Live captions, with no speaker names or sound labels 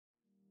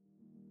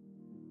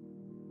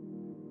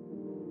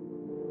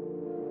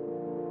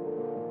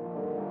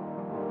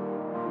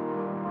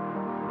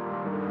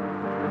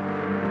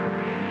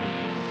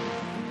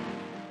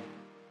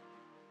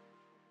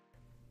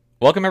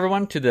Welcome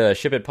everyone to the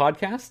Ship It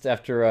podcast.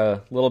 After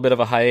a little bit of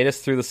a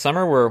hiatus through the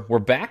summer, we're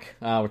back.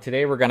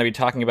 Today we're going to be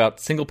talking about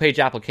single-page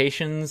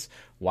applications,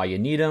 why you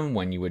need them,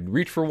 when you would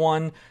reach for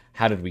one,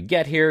 how did we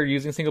get here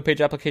using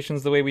single-page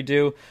applications the way we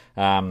do.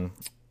 I'm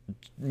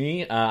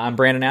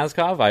Brandon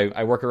Askov.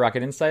 I work at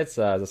Rocket Insights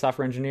as a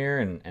software engineer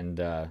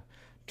and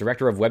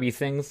director of Webby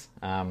Things.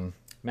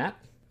 Matt?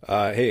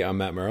 Hey, I'm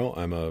Matt Merrill.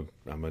 I'm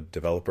a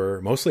developer,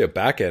 mostly a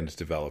back-end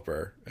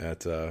developer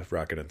at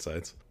Rocket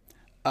Insights.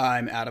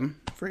 I'm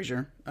Adam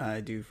Frazier. I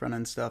do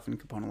front-end stuff and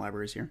component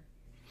libraries here.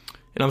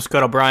 And I'm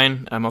Scott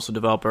O'Brien. I'm also a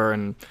developer,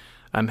 and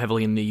I'm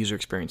heavily in the user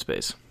experience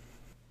space.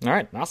 All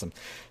right, awesome.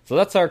 So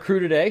that's our crew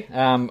today.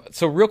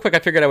 So real quick, I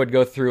figured I would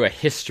go through a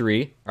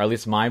history, or at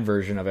least my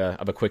version of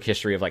a quick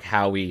history of like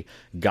how we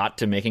got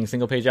to making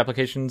single-page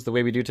applications the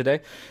way we do today.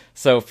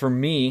 So for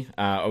me,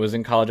 I was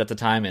in college at the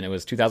time, and it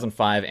was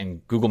 2005,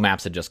 and Google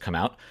Maps had just come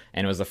out,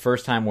 and it was the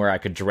first time where I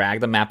could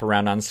drag the map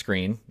around on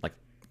screen. Like,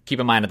 keep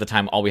in mind at the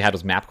time all we had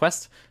was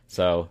MapQuest,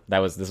 so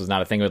this was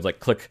not a thing. It was like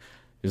click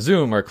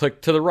zoom or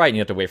click to the right, and you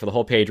have to wait for the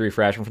whole page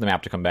refresh and for the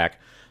map to come back.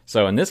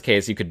 So in this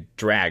case, you could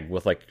drag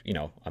with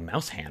a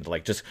mouse hand,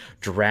 like just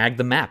drag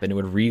the map and it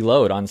would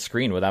reload on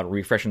screen without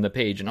refreshing the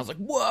page. And I was like,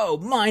 whoa,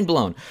 mind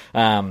blown.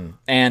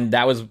 And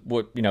that was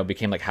what,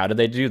 became like, how did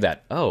they do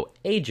that? Oh,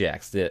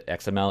 Ajax, the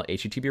XML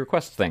HTTP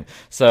request thing.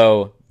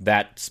 So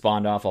that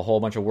spawned off a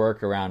whole bunch of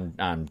work around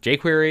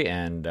jQuery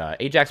and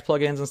Ajax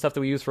plugins and stuff that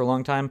we used for a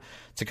long time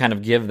to kind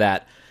of give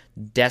that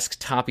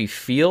desktop-y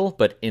feel,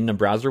 but in the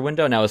browser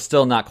window. Now, it's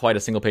still not quite a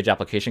single-page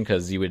application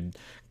because you would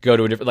go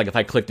to a different, like if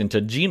I clicked into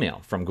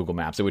Gmail from Google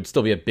Maps, it would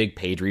still be a big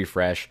page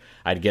refresh.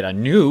 I'd get a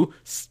new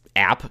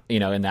app,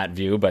 in that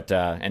view, but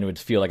and it would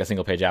feel like a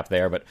single-page app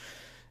there. But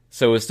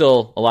so it was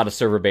still a lot of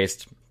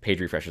server-based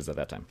page refreshes at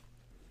that time.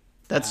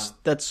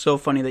 That's so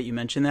funny that you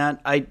mentioned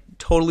that. I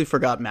totally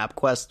forgot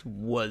MapQuest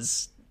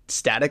was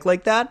static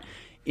like that.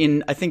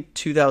 In, I think,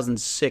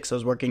 2006, I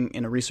was working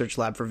in a research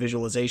lab for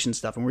visualization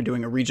stuff, and we were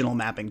doing a regional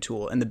mapping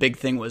tool. And the big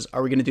thing was,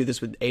 are we going to do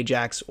this with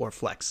Ajax or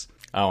Flex?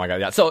 Oh, my God.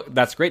 Yeah. So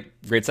that's great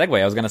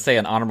segue. I was going to say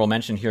an honorable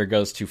mention here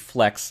goes to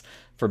Flex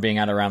for being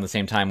out around the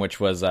same time, which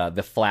was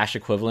the Flash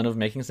equivalent of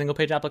making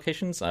single-page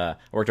applications. I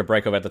worked at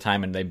Brightcove at the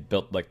time, and they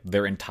built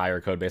their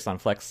entire code based on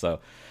Flex. So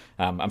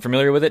I'm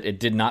familiar with it. It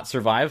did not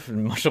survive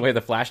in much the way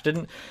the Flash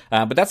didn't.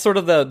 But that's sort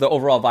of the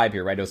overall vibe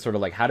here, right? It was sort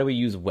of like, how do we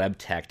use web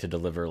tech to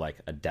deliver like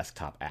a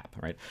desktop app,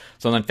 right?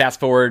 So then fast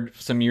forward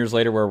some years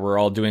later where we're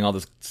all doing all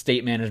this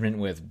state management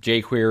with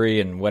jQuery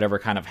and whatever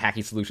kind of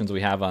hacky solutions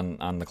we have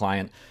on the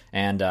client.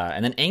 And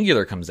then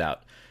Angular comes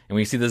out. And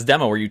we see this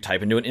demo where you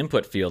type into an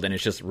input field and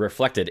it's just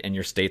reflected in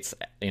your state's,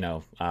 in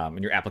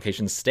your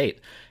application's state.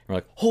 And we're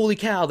like, holy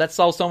cow, that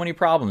solves so many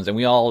problems. And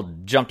we all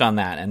jumped on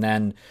that. And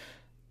then,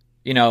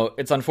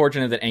 it's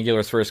unfortunate that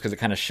Angular's first because it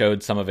kind of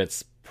showed some of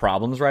its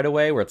problems right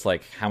away, where it's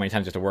like how many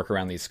times you have to work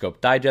around these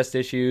scope digest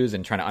issues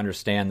and trying to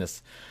understand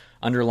this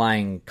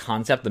underlying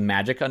concept, the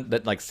magic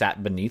that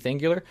sat beneath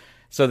Angular.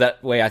 So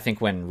that way, I think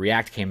when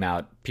React came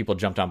out, people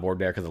jumped on board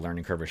there because the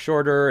learning curve was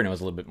shorter and it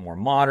was a little bit more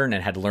modern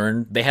and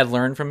they had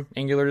learned from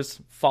Angular's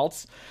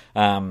faults.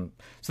 So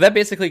that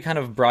basically kind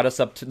of brought us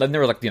up to, then there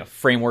were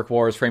framework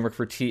wars, framework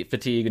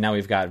fatigue, and now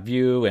we've got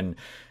Vue and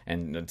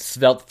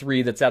Svelte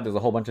 3 that's out. There's a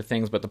whole bunch of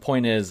things, but the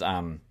point is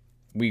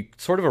we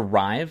sort of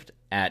arrived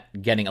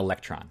at getting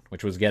Electron,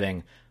 which was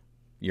getting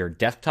your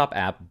desktop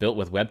app built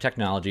with web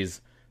technologies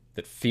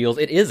that feels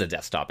it is a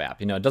desktop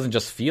app. It doesn't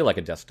just feel like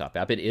a desktop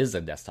app. It is a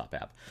desktop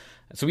app.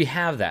 So we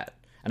have that.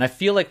 And I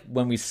feel like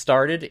when we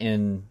started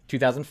in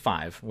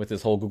 2005 with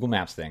this whole Google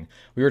Maps thing,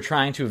 we were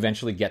trying to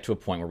eventually get to a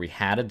point where we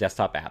had a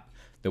desktop app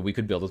that we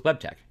could build with web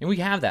tech. And we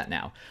have that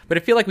now. But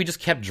I feel like we just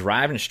kept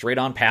driving straight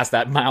on past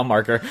that mile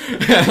marker.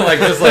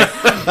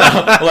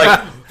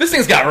 This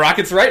thing's got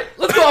rockets, right?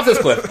 Let's go off this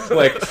cliff.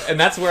 And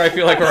that's where I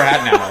feel like we're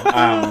at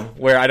now.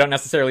 Where I don't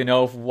necessarily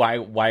know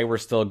why we're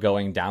still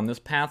going down this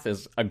path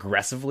as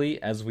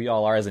aggressively as we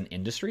all are as an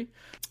industry.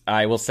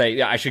 I will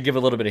say, I should give a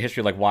little bit of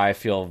history, like why I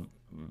feel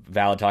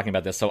valid talking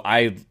about this. So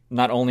I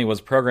not only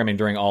was programming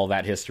during all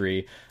that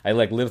history, I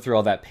lived through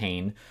all that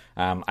pain.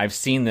 I've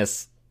seen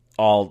this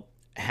all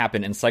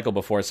happen in cycle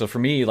before. So for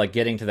me,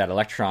 getting to that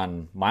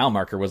Electron mile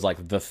marker was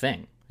the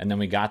thing. And then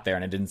we got there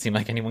and it didn't seem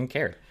like anyone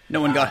cared.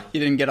 You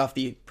didn't get off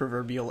the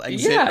proverbial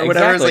exit or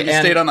whatever. Exactly. It's you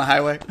stayed on the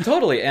highway.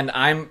 Totally. And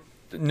I'm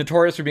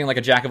notorious for being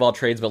a jack of all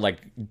trades, but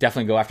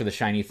definitely go after the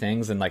shiny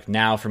things. And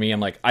now for me,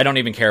 I'm I don't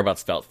even care about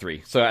Svelte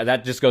 3. So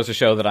that just goes to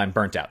show that I'm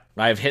burnt out.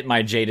 I've hit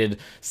my jaded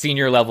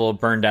senior level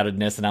burned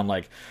outedness, and I'm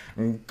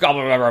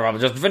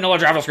just vanilla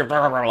JavaScript.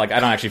 I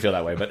don't actually feel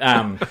that way. But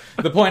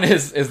the point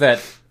is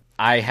that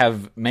I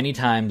have many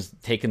times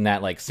taken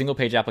that single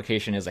page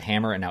application as a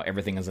hammer and now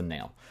everything is a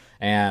nail.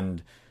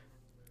 And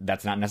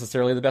that's not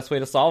necessarily the best way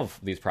to solve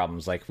these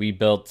problems. We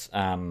built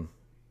a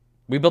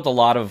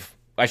lot of,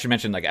 I should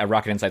mention, at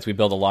Rocket Insights, we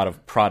build a lot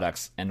of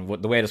products.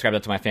 And the way I describe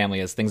that to my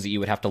family is things that you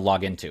would have to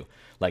log into.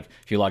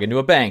 If you log into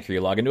a bank, or you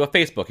log into a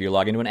Facebook, or you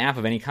log into an app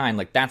of any kind,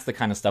 that's the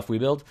kind of stuff we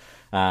build.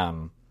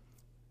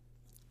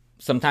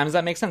 sometimes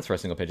that makes sense for a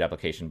single page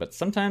application, but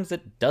sometimes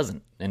it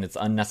doesn't, and it's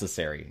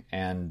unnecessary.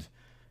 And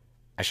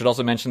I should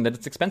also mention that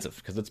it's expensive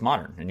because it's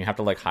modern, and you have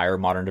to like hire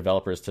modern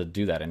developers to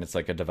do that, and it's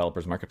like a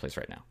developer's marketplace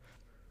right now.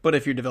 But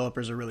if your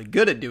developers are really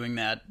good at doing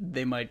that,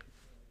 they might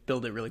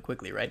build it really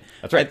quickly, right?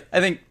 That's right. I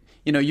think,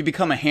 you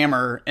become a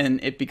hammer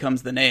and it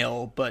becomes the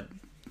nail, but,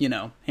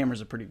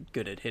 hammers are pretty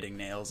good at hitting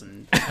nails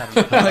and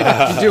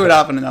you do it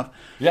often enough.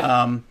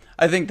 Yeah.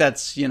 I think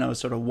that's,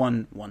 sort of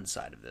one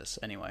side of this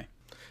anyway.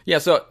 Yeah,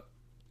 so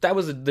that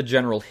was the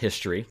general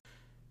history.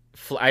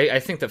 I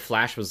think that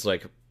Flash was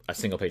like a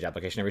single page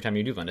application every time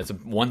you do one. It's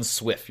one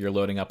Swift you're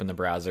loading up in the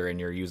browser and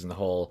you're using the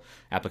whole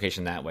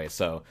application that way.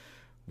 So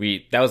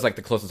that was like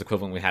the closest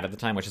equivalent we had at the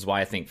time, which is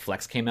why I think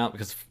Flex came out,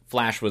 because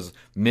Flash was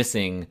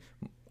missing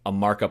a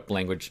markup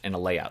language and a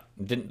layout.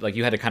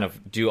 You had to kind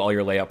of do all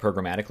your layout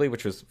programmatically,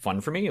 which was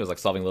fun for me. It was like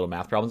solving little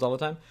math problems all the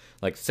time,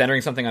 like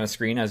centering something on a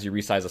screen as you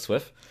resize a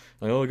Swift.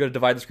 Like, we got to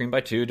divide the screen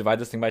by 2, divide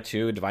this thing by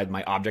 2, divide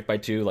my object by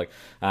 2.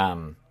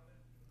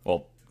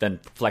 Then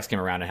Flex came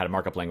around and had a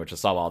markup language to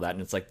solve all that,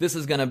 and it's like, this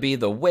is going to be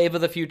the wave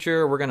of the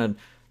future.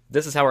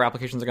 This is how our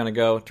applications are going to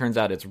go. Turns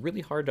out it's really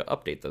hard to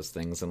update those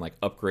things and like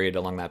upgrade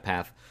along that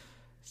path.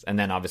 And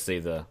then obviously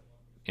the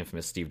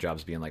infamous Steve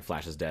Jobs being like,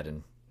 Flash is dead,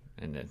 and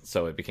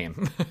so it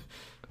became.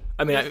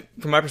 I mean,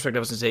 from my perspective, I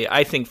was going to say,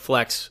 I think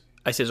Flex,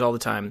 I say this all the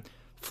time,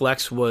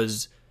 Flex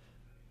was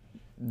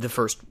the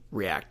first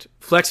React.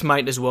 Flex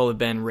might as well have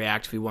been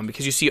React v1,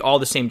 because you see all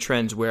the same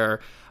trends where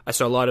I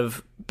saw a lot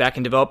of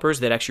backend developers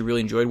that actually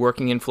really enjoyed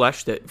working in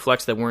Flex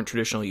that weren't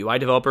traditional UI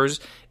developers,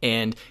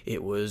 and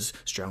it was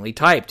strongly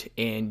typed,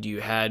 and you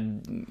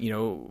had,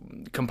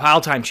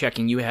 compile time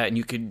checking, you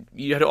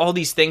had all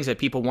these things that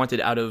people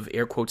wanted out of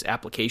air quotes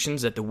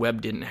applications that the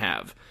web didn't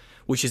have,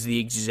 which is the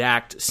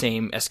exact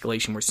same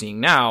escalation we're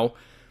seeing now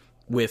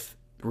with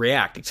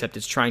React, except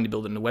it's trying to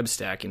build it in the web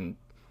stack and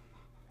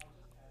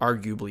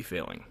arguably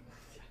failing.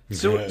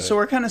 So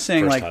we're kind of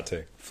saying First like hot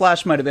take.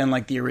 Flash might have been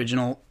like the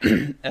original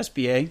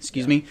SPA,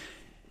 excuse me.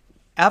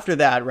 After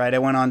that, right, I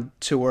went on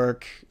to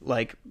work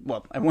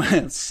I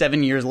went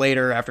 7 years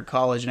later after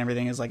college and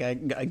everything. Is like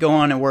I go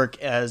on and work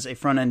as a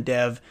front end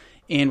dev,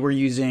 and we're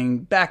using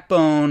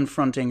Backbone,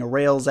 fronting a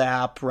Rails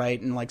app,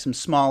 right, and like some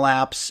small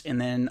apps,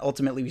 and then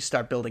ultimately we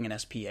start building an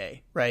SPA,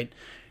 right,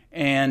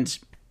 and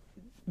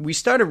we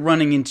started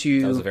running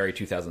into. That was a very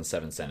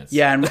 2007 sentence.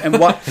 Yeah, and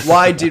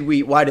why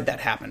did that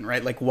happen,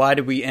 right? Like, why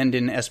did we end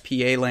in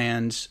SPA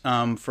land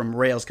from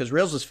Rails? Because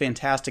Rails was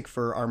fantastic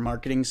for our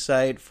marketing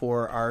site,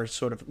 for our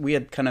we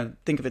had kind of,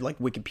 think of it like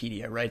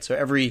Wikipedia, right? So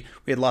we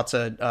had lots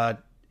of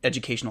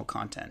educational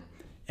content,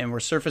 and we're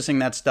surfacing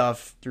that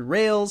stuff through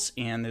Rails,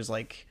 and there's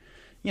like,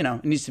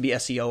 it needs to be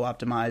SEO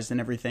optimized and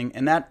everything.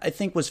 And that, I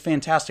think, was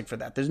fantastic for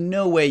that. There's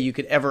no way you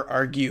could ever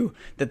argue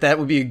that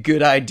would be a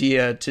good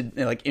idea to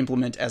like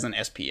implement as an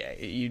SPA.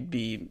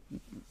 You'd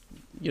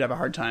have a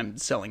hard time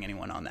selling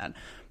anyone on that.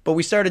 But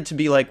we started to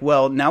be like,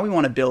 well, now we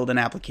want to build an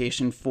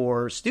application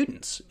for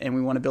students, and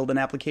we want to build an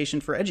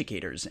application for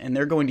educators, and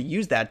they're going to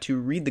use that to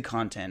read the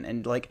content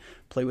and like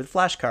play with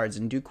flashcards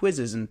and do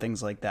quizzes and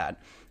things like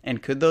that.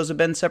 And could those have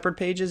been separate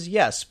pages?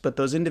 Yes, but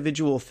those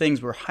individual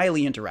things were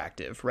highly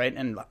interactive, right?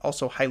 And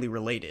also highly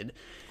related.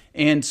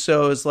 And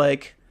so it's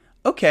like,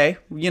 okay,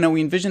 we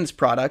envisioned this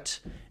product,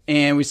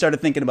 and we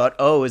started thinking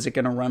about, is it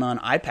going to run on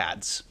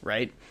iPads,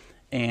 right?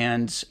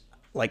 And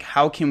like,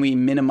 how can we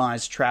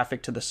minimize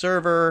traffic to the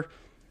server?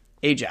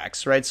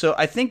 Ajax, right? So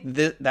I think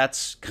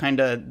that's kind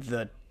of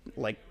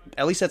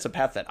at least that's a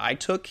path that I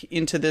took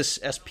into this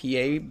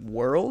SPA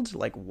world,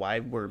 like why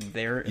we're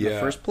there in the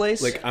first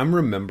place. Like, I'm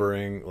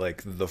remembering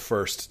like the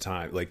first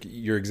time, like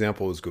your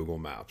example was Google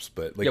Maps,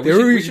 but like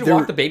we should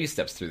walk the baby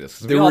steps through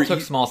this. We all took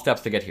small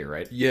steps to get here,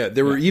 right? Yeah,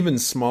 there were even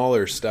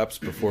smaller steps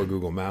before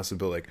Google Maps,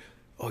 but like,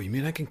 oh, you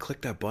mean I can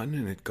click that button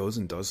and it goes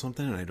and does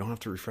something and I don't have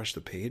to refresh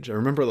the page? I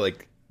remember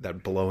like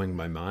that blowing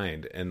my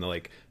mind, and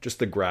like just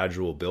the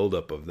gradual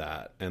buildup of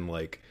that, and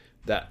like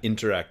that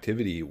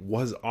interactivity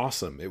was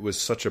awesome. It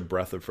was such a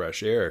breath of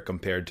fresh air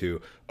compared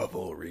to a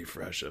full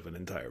refresh of an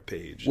entire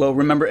page. Well,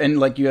 remember, and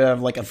like you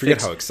have like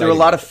there were a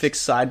lot of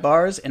fixed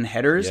sidebars and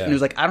headers, and it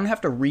was like, I don't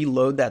have to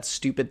reload that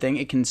stupid thing.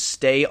 It can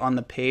stay on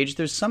the page.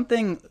 There's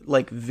something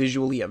like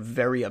visually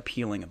very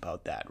appealing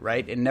about that,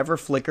 right? It never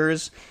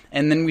flickers.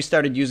 And then we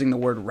started using the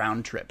word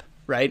round trip,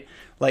 right?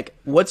 Like,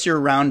 what's your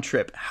round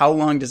trip? How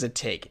long does it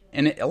take?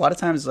 And a lot of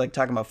times it's like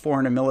talking about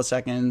 400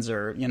 milliseconds,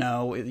 or,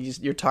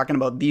 you're talking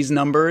about these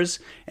numbers,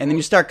 and then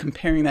you start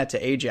comparing that to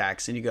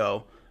Ajax, and you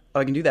go,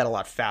 I can do that a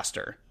lot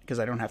faster because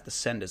I don't have to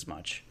send as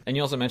much. And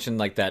you also mentioned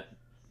like that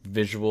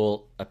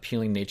visual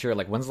appealing nature.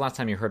 Like, when's the last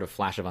time you heard a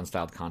flash of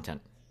unstyled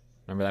content?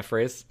 Remember that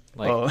phrase?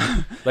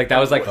 Like that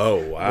was like,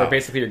 oh wow, where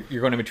basically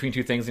you're going in between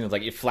two things, and it's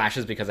like it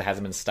flashes because it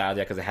hasn't been styled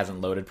yet, because it hasn't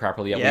loaded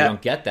properly yet. Yeah. We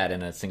don't get that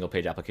in a single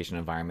page application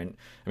environment.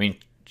 I mean,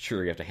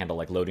 sure, you have to handle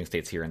like loading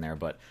states here and there,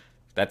 but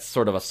that's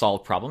sort of a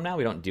solved problem now.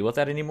 We don't deal with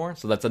that anymore.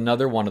 So that's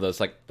another one of those,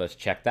 like, let's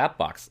check that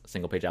box.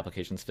 Single page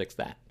applications fix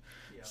that.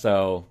 Yeah.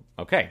 So,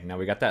 okay, now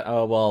we got that.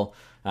 Oh, well,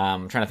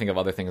 I'm trying to think of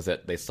other things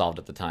that they solved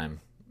at the time.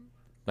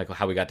 like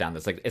how we got down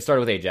this. Like it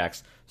started with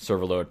Ajax,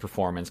 server load,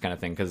 performance kind of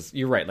thing. Because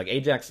you're right, like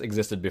Ajax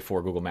existed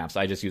before Google Maps.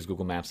 I just use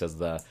Google Maps as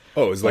the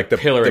it was like the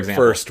pillar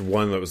example. First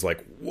one that was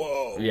like,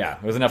 whoa. Yeah,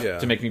 it was enough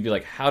to make me be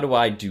like, how do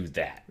I do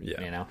that?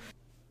 Yeah. You know.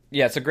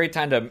 Yeah, it's a great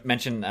time to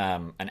mention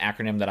an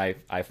acronym that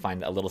I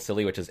find a little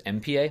silly, which is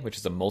MPA, which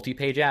is a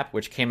multi-page app,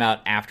 which came out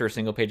after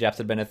single-page apps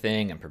had been a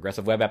thing and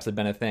progressive web apps had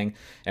been a thing.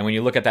 And when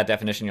you look at that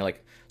definition, you're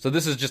like, so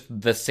this is just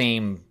the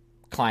same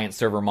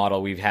client-server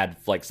model we've had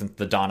like since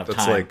the dawn of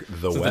time. Like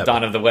the since web. the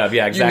dawn of the web.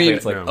 Yeah, exactly. You mean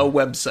it's like a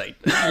website?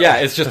 Yeah,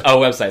 it's just a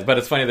website. But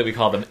it's funny that we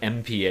call them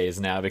MPAs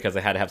now because they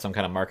had to have some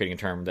kind of marketing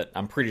term that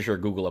I'm pretty sure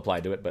Google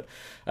applied to it. But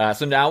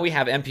so now we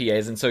have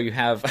MPAs, and so you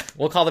have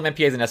we'll call them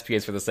MPAs and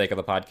SPAs for the sake of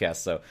the podcast.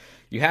 So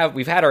we've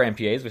had our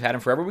MPAs, we've had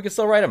them forever. We can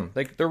still write them.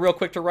 They're real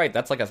quick to write.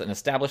 That's like an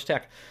established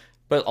tech.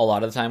 But a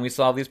lot of the time we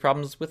solve these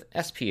problems with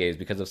SPAs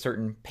because of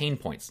certain pain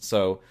points.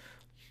 So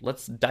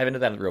let's dive into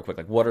that real quick.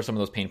 Like, what are some of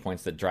those pain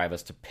points that drive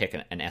us to pick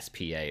an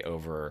SPA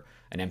over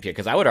an MPA?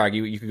 Because I would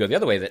argue you could go the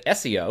other way, that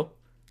SEO,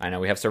 I know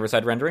we have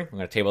server-side rendering. I'm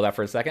going to table that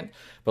for a second.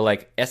 But,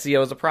 like,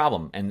 SEO is a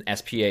problem, and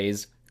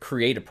SPAs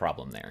create a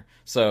problem there.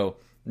 So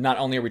not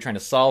only are we trying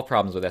to solve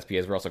problems with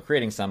SPAs, we're also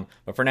creating some.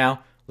 But for now,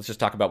 let's just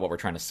talk about what we're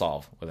trying to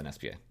solve with an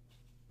SPA.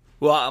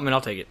 Well, I mean,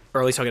 I'll take it, or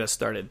at least I'll get us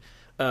started.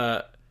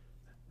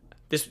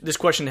 This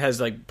question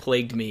has, like,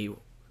 plagued me.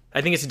 I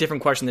think it's a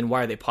different question than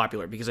why are they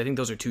popular, because I think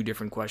those are two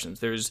different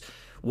questions. There's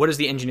what is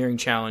the engineering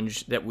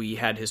challenge that we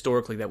had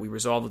historically that we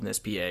resolved with an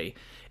SPA,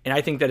 and I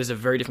think that is a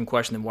very different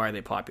question than why are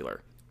they popular.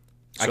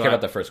 I care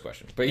about the first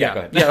question, but yeah, go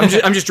ahead.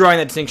 Yeah, I'm just drawing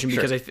that distinction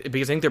because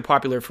because I think they're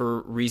popular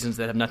for reasons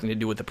that have nothing to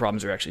do with the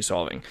problems they're actually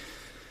solving.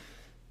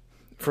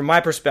 From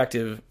my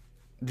perspective,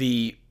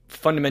 the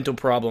fundamental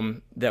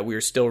problem that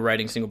we're still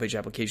writing single-page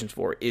applications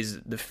for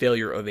is the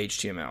failure of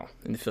HTML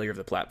and the failure of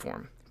the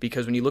platform.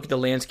 Because when you look at the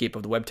landscape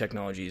of the web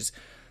technologies,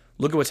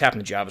 look at what's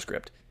happened to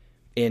JavaScript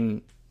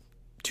in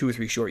 2 or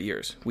 3 short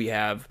years. We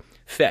have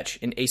fetch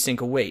and async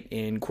await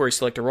and query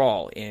selector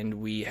all, and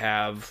we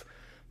have,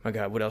 my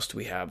God, what else do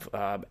we have?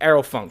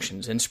 Arrow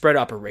functions and spread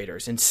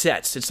operators and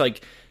sets. It's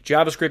like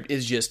JavaScript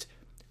is just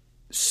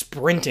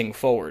sprinting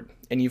forward.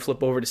 And you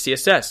flip over to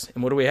CSS,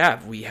 and what do we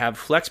have? We have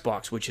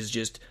Flexbox, which is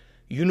just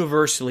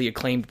universally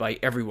acclaimed by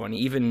everyone,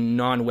 even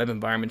non-web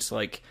environments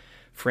like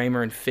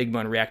Framer and Figma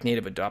and React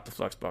Native adopt the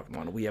Flexbox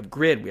model. We have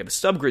grid, we have a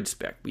subgrid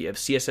spec, we have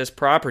CSS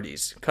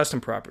properties,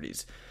 custom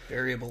properties.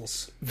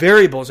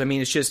 Variables. I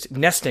mean, it's just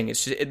nesting.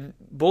 It's just,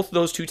 both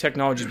those two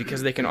technologies,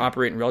 because they can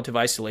operate in relative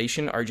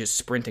isolation, are just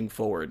sprinting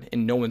forward,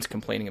 and no one's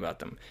complaining about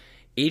them.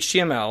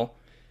 HTML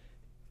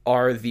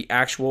are the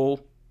actual,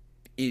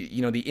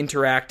 the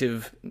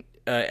interactive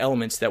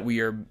elements that we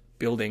are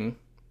building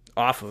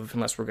off of,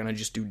 unless we're going to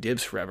just do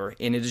divs forever,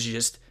 and it is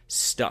just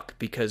stuck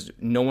because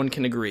no one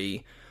can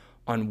agree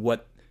on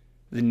what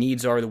the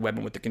needs are of the web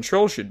and what the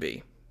controls should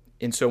be.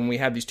 And so when we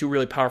have these two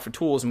really powerful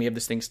tools and we have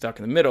this thing stuck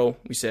in the middle,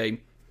 we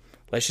say,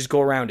 let's just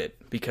go around it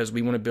because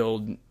we want to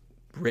build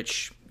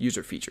rich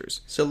user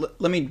features. So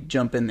let me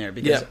jump in there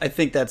because I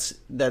think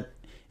that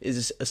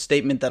is a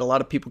statement that a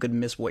lot of people could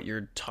miss what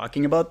you're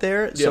talking about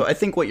there. So I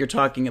think what you're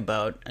talking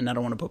about, and I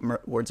don't want to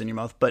put words in your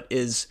mouth, but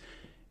is,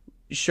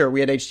 sure, we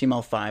had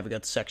HTML5, we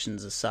got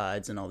sections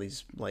asides and all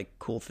these like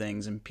cool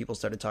things, and people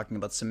started talking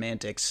about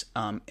semantics.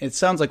 It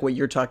sounds like what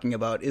you're talking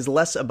about is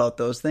less about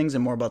those things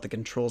and more about the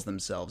controls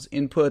themselves.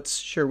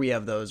 Inputs, sure, we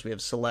have those, we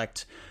have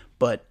select,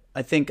 but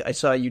I think I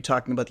saw you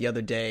talking about the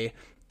other day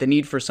the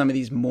need for some of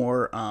these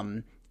more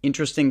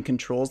interesting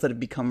controls that have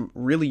become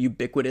really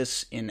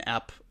ubiquitous in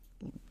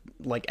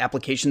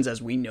applications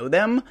as we know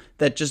them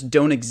that just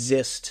don't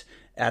exist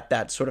at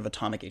that sort of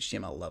atomic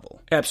HTML level.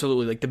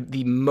 Absolutely. Like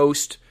the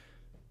most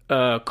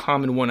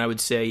common one I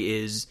would say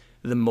is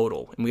the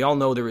modal. And we all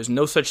know there is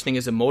no such thing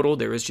as a modal.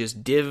 There is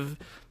just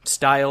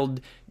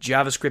div-styled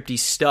JavaScript-y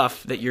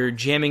stuff that you're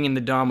jamming in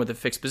the DOM with a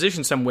fixed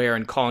position somewhere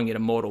and calling it a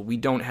modal. We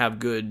don't have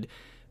good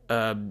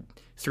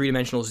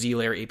three-dimensional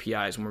Z-layer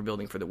APIs when we're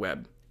building for the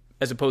web.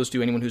 As opposed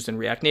to anyone who's done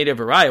React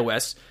Native or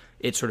iOS,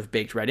 it's sort of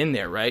baked right in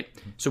there, right?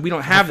 So we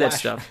don't have that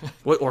stuff.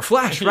 Or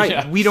Flash, right?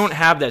 Yeah. We don't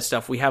have that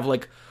stuff. We have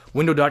like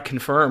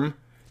window.confirm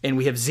and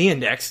we have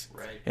Z-index,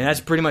 and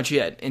that's pretty much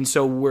it. And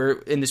so we're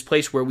in this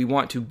place where we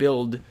want to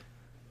build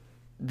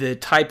the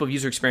type of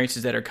user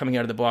experiences that are coming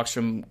out of the box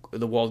from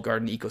the walled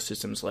garden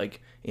ecosystems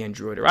like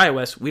Android or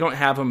iOS. We don't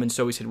have them, and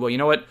so we said, well, you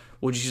know what?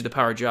 We'll just use the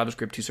power of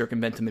JavaScript to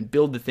circumvent them and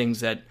build the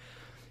things that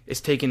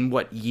it's taken,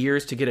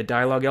 years to get a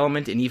dialogue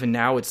element, and even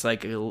now it's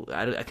like,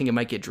 I think it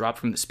might get dropped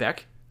from the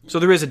spec. So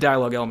there is a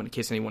dialogue element in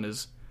case anyone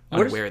is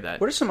unaware of that.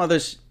 What are some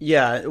others?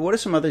 Yeah, what are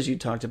some others you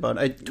talked about?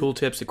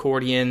 Tooltips,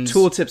 accordions.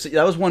 Tooltips.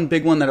 That was one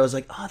big one that I was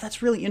like, oh,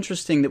 that's really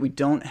interesting that we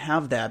don't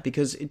have that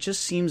because it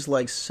just seems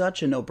like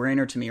such a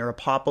no-brainer to me. Or a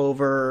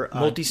popover,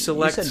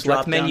 multi-select,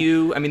 select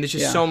menu. I mean, there's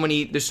just so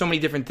many. There's so many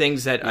different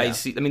things that I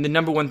see. I mean, the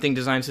number one thing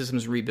design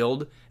systems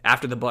rebuild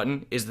after the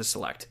button is the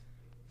select.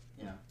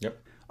 Yeah. Yep.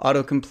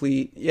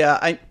 Autocomplete. Yeah,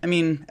 I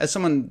mean, as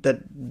someone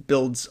that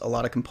builds a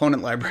lot of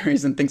component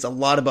libraries and thinks a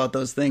lot about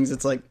those things,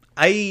 it's like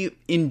I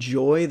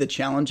enjoy the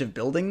challenge of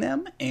building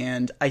them,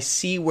 and I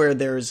see where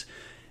there's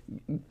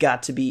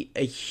got to be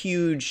a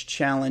huge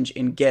challenge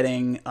in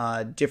getting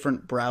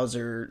different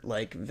browser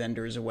like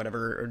vendors or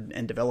whatever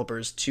and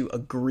developers to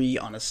agree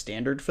on a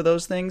standard for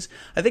those things.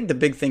 I think the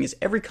big thing is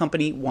every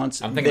company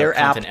wants I'm thinking their of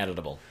app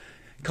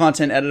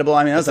content editable.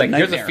 I mean, that's like a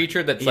nightmare. here's a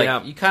feature that's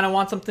like you kind of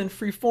want something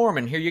free form,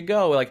 and here you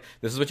go. Like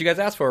this is what you guys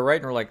asked for, right?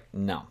 And we're like,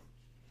 no,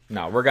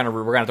 we're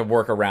gonna have to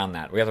work around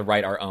that. We have to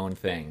write our own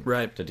thing,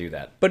 to do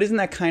that. But isn't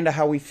that kind of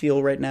how we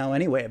feel right now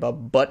anyway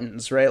about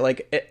buttons, right?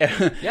 Like,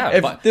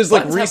 there's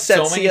like reset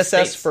CSS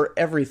states for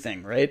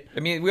everything, right?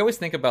 I mean, we always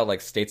think about like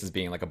states as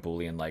being like a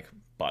Boolean, like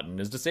button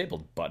is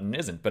disabled, button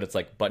isn't. But it's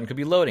like button could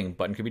be loading,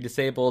 button could be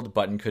disabled,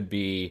 button could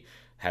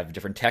have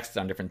different text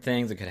on different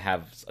things. It could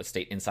have a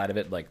state inside of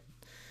it. Like,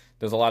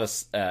 there's a lot of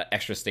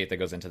extra state that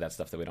goes into that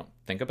stuff that we don't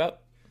think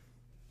about.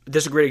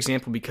 That's a great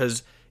example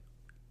because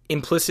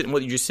implicit in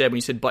what you just said when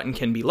you said button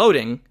can be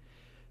loading,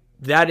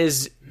 that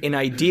is an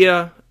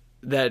idea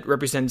that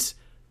represents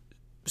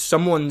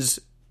someone's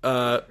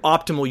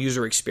optimal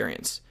user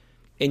experience.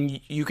 And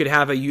you could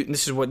have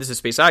this is a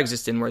space I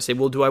exist in, where I say,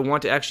 well, do I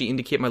want to actually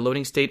indicate my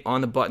loading state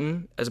on the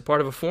button as a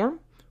part of a form?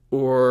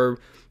 Or,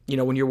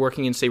 when you're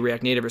working in, say,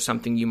 React Native or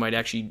something, you might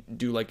actually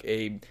do like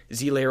a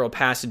Z-layer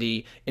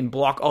opacity and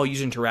block all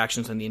user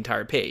interactions on the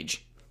entire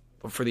page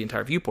for the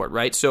entire viewport,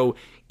 right? So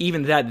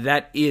even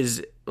that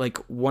is like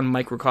one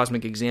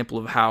microcosmic example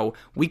of how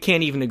we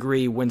can't even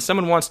agree when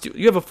someone wants to.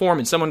 You have a form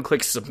and someone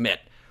clicks submit.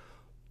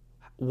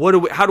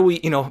 How do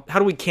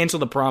we cancel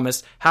the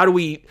promise? How do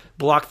we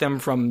block them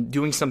from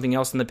doing something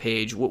else on the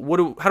page?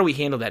 How do we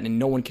handle that? And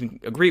no one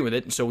can agree with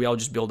it, and so we all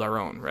just build our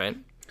own, right?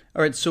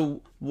 All right.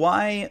 So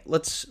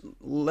let's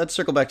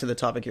circle back to the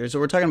topic here. So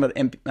we're talking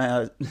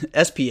about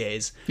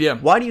SPAs. Yeah.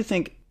 Why do you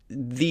think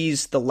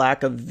the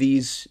lack of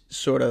these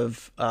sort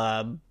of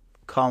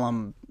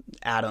column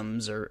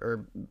atoms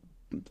or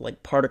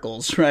like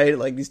particles, right?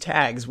 Like these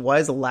tags. Why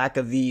is the lack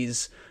of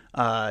these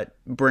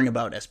bring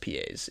about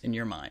SPAs in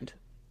your mind?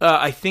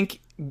 I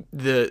think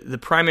the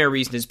primary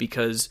reason is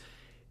because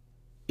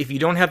if you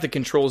don't have the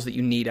controls that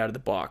you need out of the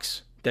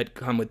box that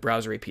come with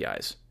browser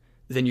APIs,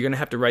 then you're going to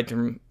have to write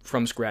them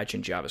from scratch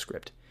in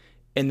JavaScript.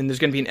 And then there's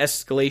going to be an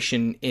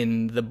escalation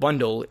in the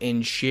bundle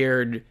and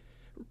shared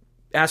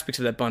aspects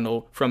of that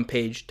bundle from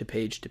page to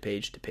page to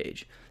page to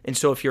page. And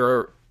so if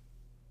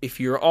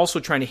you're also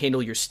trying to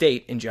handle your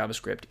state in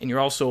JavaScript and you're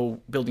also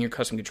building your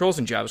custom controls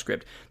in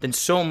JavaScript, then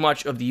so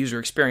much of the user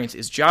experience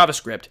is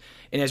JavaScript.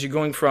 And as you're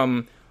going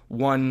from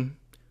one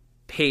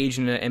page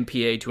in an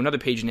MPA to another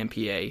page in an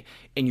MPA,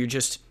 and you're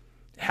just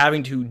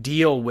having to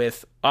deal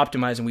with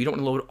optimizing, we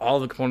don't load all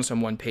the components on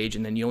one page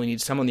and then you only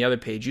need some on the other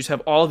page. You just have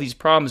all of these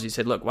problems. You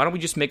said, look, why don't we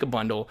just make a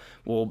bundle?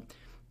 We'll,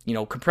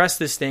 compress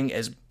this thing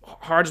as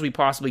hard as we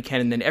possibly can,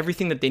 and then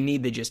everything that they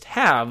need, they just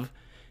have,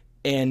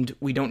 and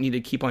we don't need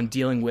to keep on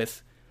dealing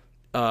with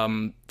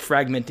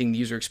fragmenting the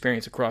user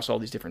experience across all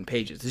these different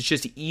pages. It's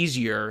just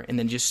easier, and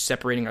then just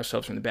separating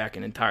ourselves from the back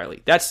end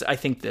entirely. That's, I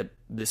think,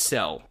 the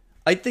sell.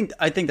 I think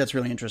that's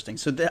really interesting.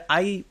 So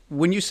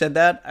when you said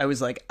that, I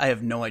was like, I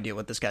have no idea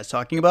what this guy's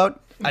talking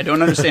about. I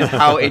don't understand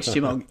how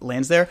HTML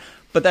lands there.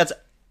 But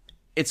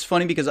it's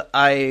funny because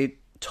I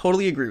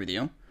totally agree with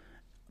you.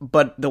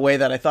 But the way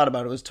that I thought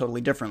about it was totally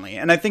differently.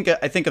 And I think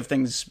of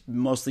things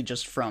mostly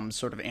just from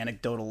sort of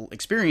anecdotal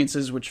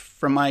experiences, which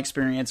from my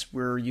experience,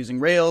 we're using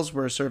Rails,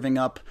 we're serving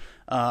up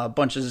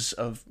bunches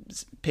of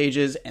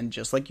pages, and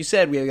just like you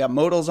said, we got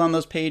modals on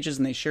those pages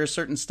and they share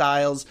certain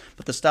styles,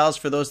 but the styles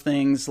for those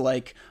things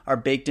like are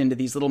baked into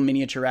these little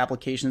miniature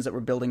applications that we're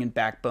building in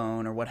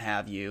Backbone or what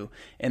have you.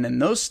 And then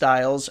those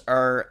styles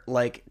are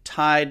like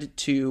tied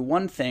to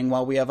one thing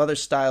while we have other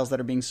styles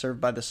that are being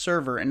served by the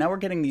server. And now we're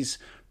getting these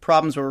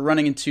problems where we're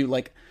running into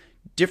like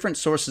different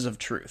sources of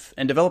truth,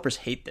 and developers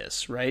hate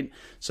this, right?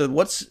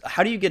 So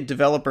how do you get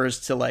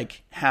developers to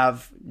like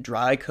have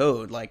dry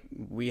code? Like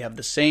we have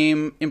the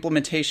same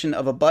implementation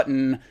of a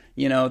button,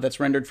 that's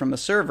rendered from the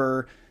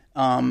server,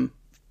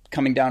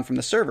 coming down from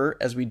the server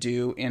as we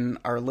do in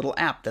our little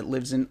app that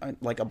lives in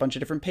like a bunch of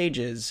different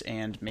pages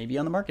and maybe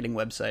on the marketing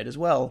website as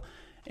well.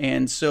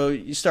 And so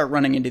you start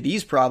running into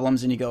these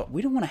problems and you go,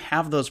 we don't want to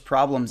have those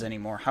problems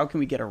anymore. How can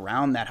we get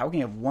around that? How can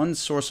we have one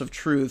source of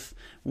truth,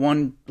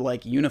 one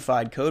like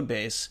unified code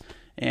base?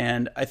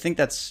 And I think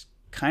that's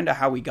kind of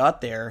how we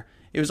got there.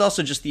 It was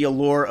also just the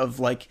allure of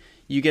like,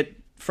 you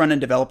get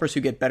front-end developers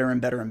who get better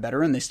and better and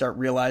better, and they start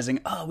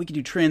realizing, oh, we can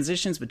do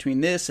transitions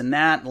between this and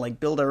that, and like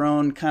build our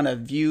own kind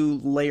of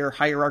view layer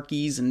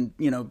hierarchies and,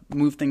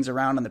 move things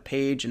around on the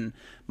page and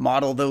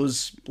model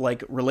those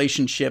like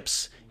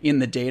relationships in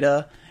the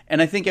data.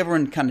 And I think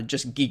everyone kind of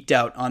just geeked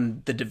out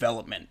on the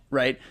development,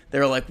 right?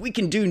 They're like, we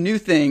can do new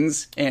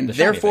things, and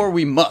therefore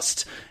we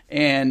must.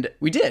 And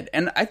we did.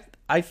 And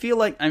I feel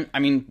like, I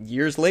mean,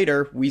 years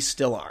later, we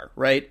still are,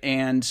 right?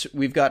 And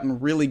we've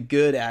gotten really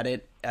good at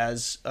it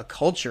as a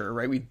culture,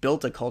 right? We've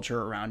built a culture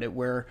around it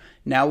where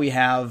now we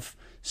have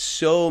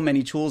so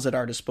many tools at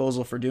our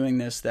disposal for doing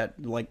this that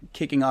like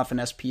kicking off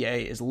an SPA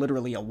is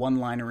literally a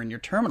one-liner in your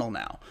terminal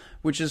now,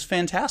 which is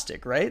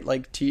fantastic, right?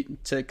 Like to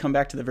come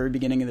back to the very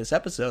beginning of this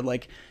episode,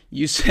 like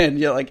you said,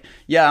 you're like,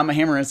 yeah, I'm a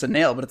hammer and it's a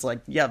nail, but it's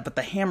like, yeah, but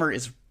the hammer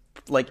is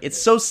like,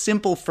 it's so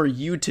simple for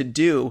you to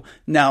do.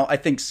 Now, I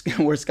think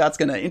where Scott's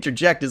going to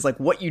interject is like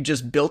what you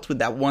just built with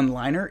that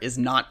one-liner is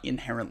not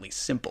inherently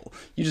simple.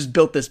 You just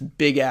built this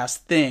big-ass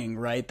thing,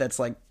 right? That's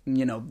like,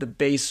 you know, the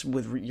base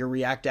with your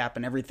React app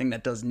and everything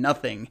that does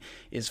nothing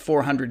is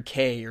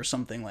 400K or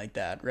something like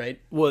that,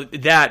 right? Well,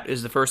 that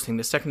is the first thing.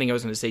 The second thing I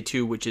was going to say,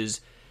 too, which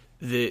is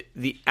the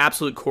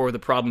absolute core of the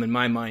problem in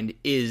my mind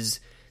is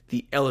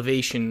the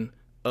elevation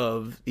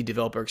of the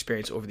developer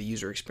experience over the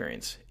user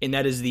experience. And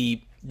that is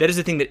the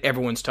thing that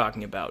everyone's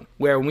talking about.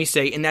 Where when we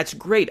say, and that's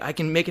great, I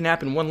can make an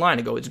app in one line.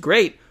 I go, it's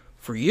great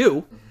for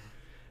you.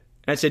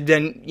 And I said,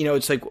 then, you know,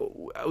 it's like,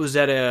 I was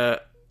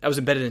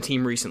embedded in a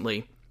team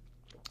recently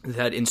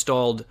that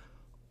installed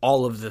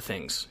all of the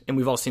things. And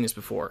we've all seen this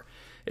before.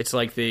 It's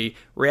like the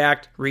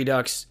React,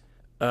 Redux,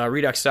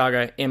 Redux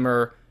Saga,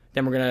 Immer.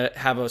 Then we're going to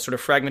have a sort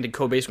of fragmented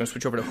code base. We're going to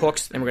switch over to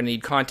hooks. Then we're going to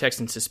need context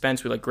and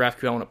suspense. We like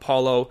GraphQL and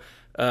Apollo.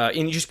 And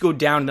you just go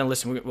down and then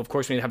listen. Of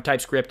course, we need to have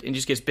TypeScript, and it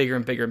just gets bigger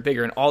and bigger and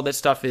bigger. And all that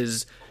stuff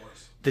is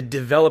the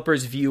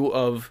developer's view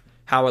of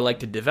how I like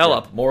to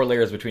develop. Yeah, more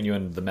layers between you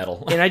and the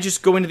metal. And I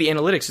just go into the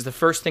analytics. It's the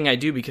first thing I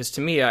do because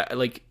to me,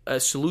 like a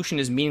solution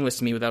is meaningless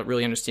to me without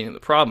really understanding the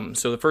problem.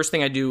 So the first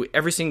thing I do,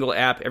 every single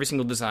app, every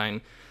single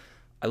design,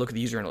 I look at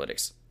the user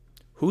analytics.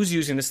 Who's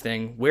using this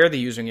thing? Where are they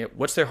using it?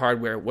 What's their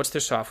hardware? What's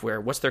their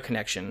software? What's their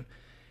connection?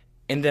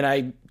 And then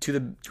I, to the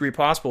degree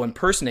possible,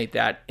 impersonate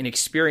that and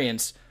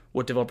experience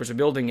what developers are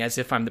building as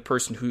if I'm the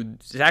person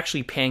who's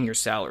actually paying your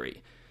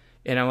salary.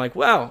 And I'm like,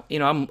 wow, you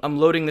know, I'm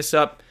loading this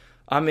up.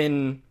 I'm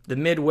in the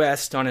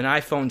Midwest on an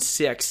iPhone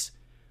 6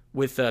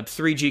 with a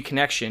 3G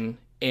connection,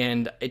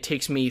 and it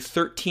takes me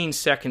 13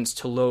 seconds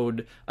to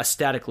load a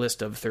static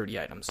list of 30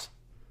 items.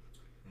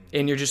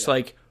 And you're just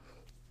like,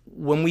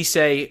 when we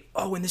say,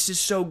 oh, and this is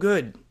so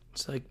good,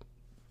 it's like,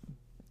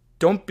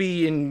 don't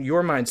be in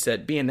your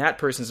mindset, be in that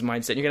person's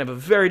mindset. You're going to have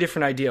a very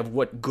different idea of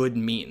what good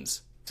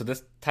means. So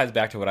this ties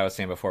back to what I was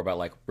saying before about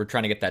like we're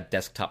trying to get that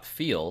desktop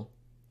feel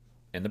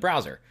in the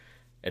browser.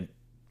 And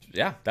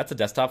yeah, that's a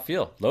desktop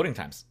feel. Loading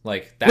times.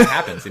 Like that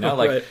happens, you know?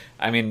 Like Right.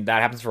 I mean,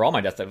 that happens for all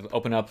my desktops.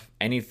 Open up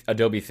any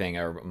Adobe thing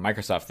or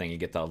Microsoft thing, you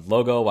get the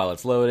logo while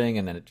it's loading,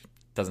 and then it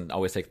doesn't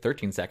always take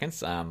 13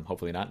 seconds.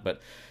 Hopefully not.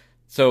 But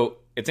so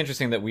it's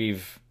interesting that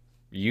we've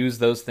used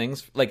those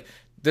things. Like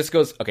this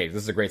is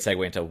a great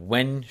segue into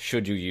when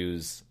should you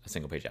use a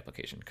single page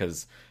application?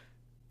 Because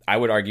I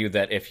would argue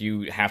that if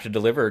you have to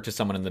deliver to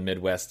someone in the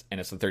Midwest and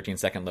it's a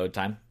 13-second load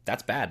time,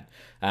 that's bad.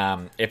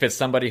 If it's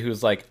somebody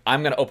who's like,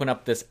 I'm going to open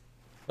up this,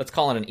 let's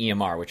call it an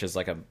EMR, which is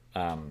like a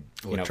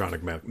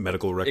electronic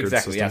medical record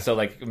exactly, system. yeah. So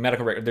like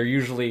medical record, they're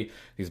usually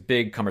these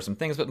big cumbersome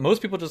things, but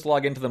most people just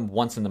log into them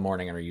once in the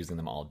morning and are using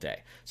them all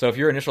day. So if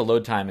your initial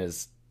load time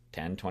is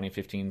 10, 20,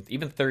 15,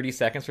 even 30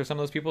 seconds for some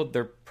of those people,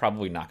 they're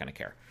probably not going to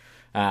care.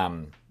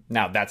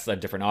 Now, that's a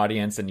different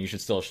audience, and you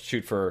should still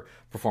shoot for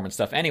performance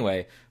stuff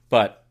anyway,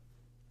 but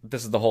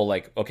this is the whole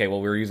like, okay,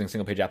 well, we were using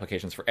single page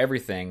applications for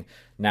everything.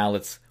 Now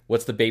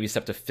what's the baby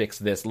step to fix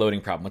this loading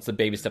problem? What's the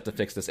baby step to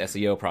fix this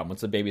SEO problem?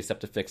 What's the baby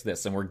step to fix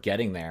this? And we're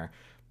getting there.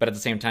 But at the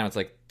same time, it's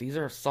like, these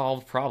are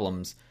solved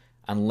problems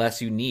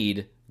unless you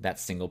need that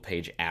single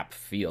page app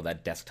feel,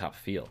 that desktop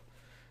feel.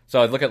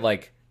 So I look at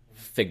like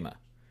Figma.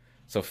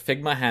 So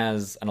Figma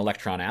has an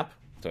Electron app.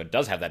 So it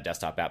does have that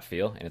desktop app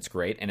feel, and it's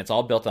great. And it's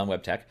all built on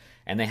WebTech.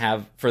 And they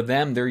have, for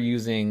them, they're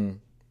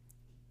using,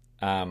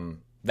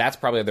 that's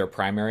probably their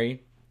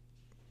primary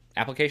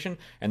application,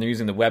 and they're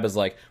using the web as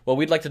like, well,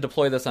 we'd like to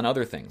deploy this on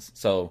other things,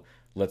 so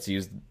let's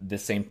use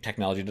this same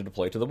technology to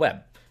deploy to the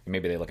web. And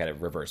maybe they look at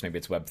it reverse, maybe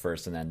it's web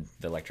first and then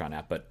the Electron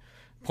app. But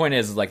point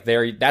is like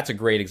that's a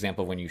great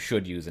example of when you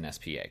should use an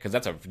SPA, because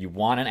you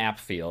want an app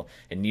feel,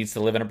 it needs to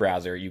live in a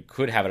browser. You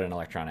could have it in an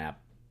Electron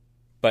app,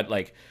 but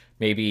like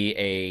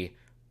maybe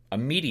a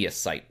media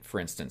site, for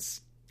instance,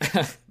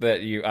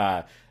 that you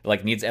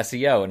like needs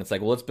SEO, and it's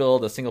like, well, let's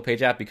build a single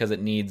page app because it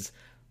needs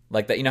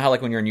like that. You know how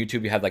like when you're on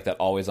YouTube you have like that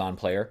always on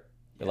player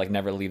that like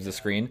never leaves the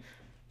screen?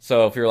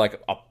 So if you're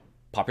like a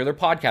popular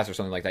podcast or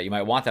something like that, you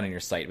might want that on your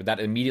site. But that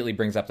immediately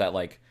brings up that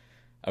like,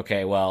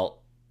 okay, well,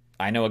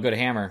 I know a good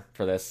hammer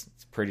for this.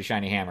 It's a pretty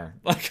shiny hammer.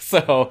 Like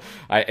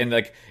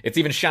it's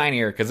even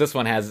shinier because this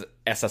one has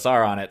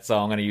SSR on it, so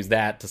I'm going to use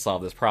that to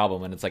solve this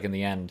problem. And it's like in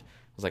the end,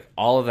 it was like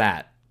all of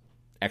that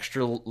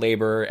extra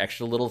labor,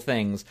 extra little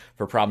things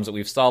for problems that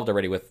we've solved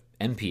already with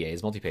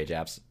MPAs, multi-page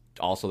apps,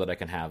 also that I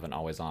can have an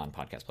always-on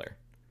podcast player.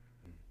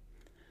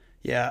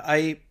 Yeah,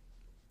 I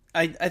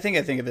think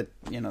of it,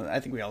 you know, I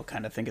think we all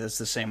kind of think of this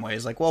the same way.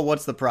 It's like, well,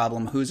 what's the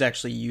problem? Who's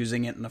actually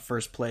using it in the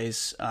first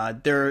place? I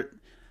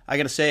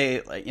got to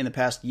say, like, in the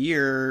past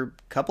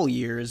couple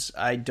years,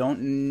 I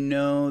don't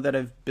know that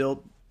I've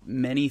built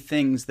many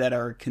things that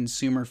are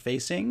consumer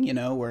facing,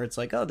 where it's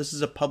like, oh, this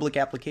is a public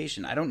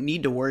application. I don't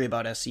need to worry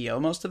about SEO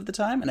most of the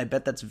time, and I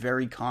bet that's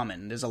very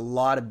common. There's a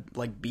lot of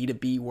like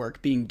B2B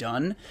work being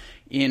done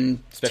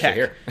in especially tech,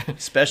 here.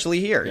 especially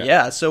here.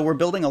 Yeah. So we're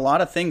building a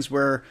lot of things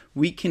where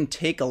we can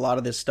take a lot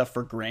of this stuff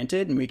for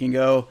granted, and we can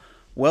go,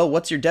 well,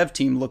 what's your dev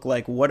team look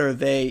like? What are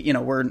they,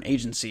 we're an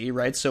agency,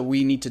 right? So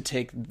we need to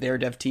take their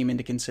dev team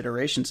into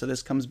consideration. So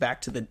this comes back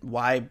to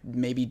why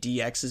maybe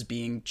DX is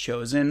being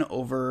chosen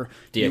over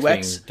DX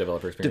UX,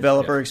 being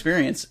developer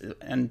experience.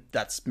 And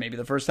that's maybe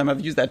the first time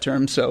I've used that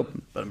term,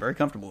 but I'm very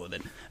comfortable with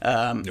it.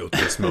 Note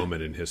this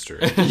moment in history.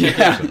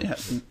 Yeah,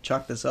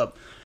 chalk this up.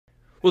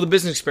 Well, the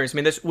business experience. I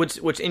mean, that's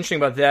what's interesting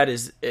about that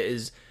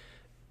is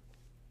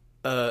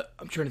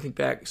I'm trying to think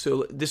back.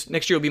 So this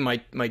next year will be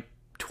my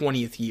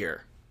 20th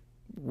year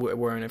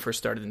when I first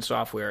started in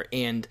software,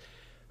 and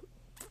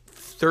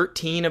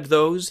 13 of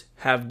those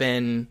have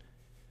been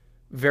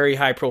very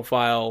high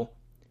profile,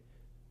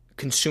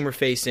 consumer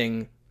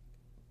facing,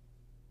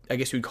 I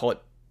guess we'd call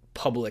it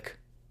public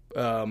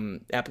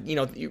I'm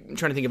trying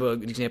to think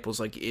of examples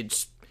like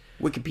it's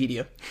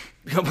Wikipedia.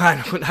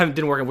 I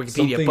didn't work on Wikipedia,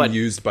 something but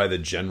used by the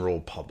general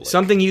public.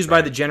 Something used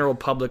by the general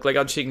public. Like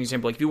I'll just take an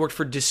example. Like if you worked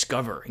for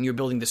Discover and you're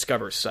building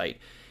Discover's site,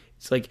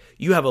 it's like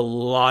you have a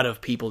lot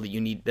of people that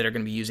you need that are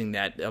going to be using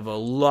that, of a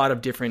lot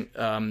of different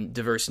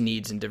diverse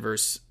needs and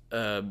diverse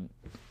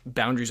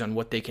boundaries on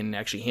what they can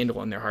actually handle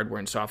on their hardware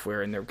and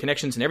software and their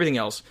connections and everything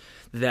else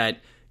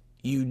that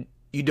you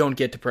don't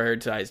get to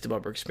prioritize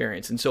developer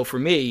experience. And so for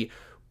me,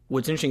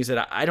 what's interesting is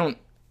that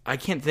I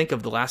can't think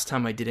of the last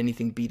time I did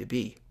anything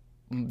B2B.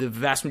 The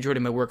vast majority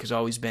of my work has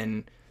always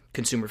been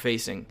consumer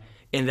facing,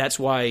 and that's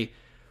why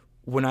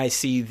when I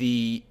see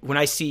the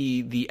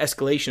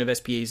escalation of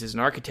SPAs as an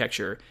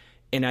architecture,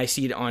 and I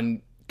see it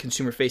on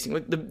consumer facing,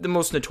 like the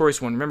most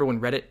notorious one. Remember when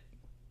Reddit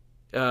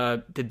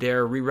did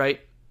their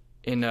rewrite?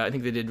 And I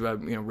think they did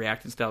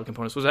React and style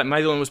components. Am I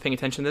the one who was paying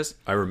attention to this?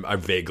 I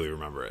vaguely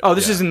remember it. Oh,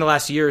 this is in the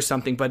last year or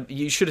something, but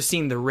you should have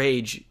seen the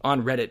rage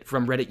on Reddit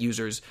from Reddit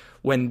users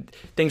when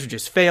things were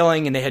just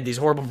failing and they had these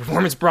horrible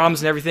performance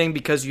problems and everything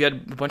because you had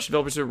a bunch of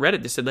developers at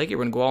Reddit that said, like, we're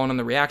going to go all in on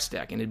the React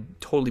stack, and it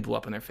totally blew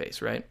up in their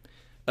face, right?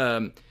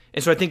 And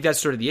so I think that's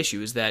sort of the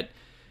issue, is that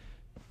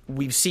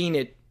we've seen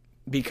it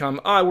become,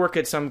 I work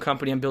at some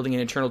company, I'm building an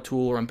internal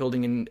tool, or I'm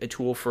building a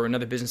tool for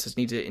another business that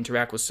needs to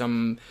interact with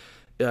some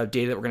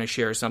data that we're going to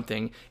share or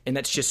something, and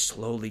that's just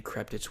slowly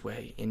crept its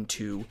way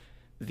into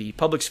the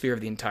public sphere of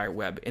the entire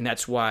web. And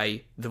that's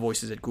why the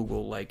voices at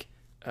Google, like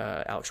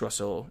Alex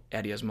Russell,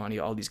 Adi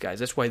Osmani, all these guys,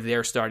 that's why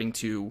they're starting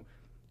to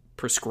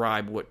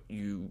prescribe what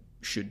you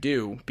should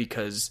do,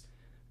 because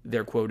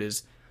their quote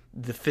is,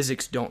 the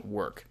physics don't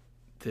work.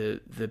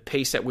 The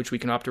pace at which we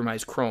can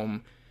optimize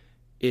Chrome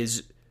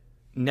is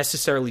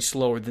necessarily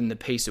slower than the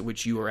pace at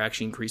which you are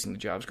actually increasing the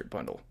JavaScript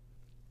bundle.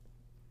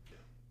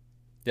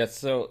 Yeah,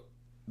 so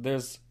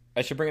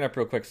I should bring it up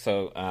real quick,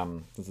 so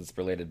since it's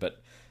related,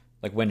 but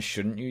like, when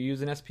shouldn't you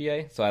use an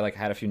SPA? So I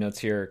had a few notes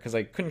here because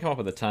I couldn't come up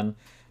with a ton,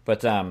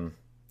 but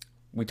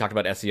we talked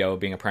about SEO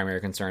being a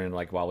primary concern,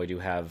 and while we do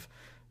have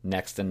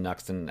Next and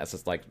Nuxt and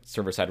like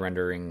server-side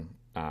rendering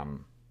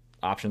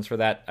options for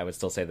that, I would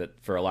still say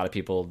that for a lot of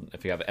people,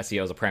 if you have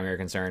SEO as a primary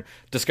concern,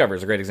 Discover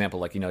is a great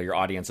example. Your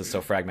audience is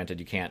so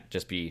fragmented, you can't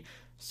just be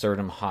serving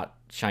them hot,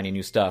 shiny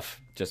new stuff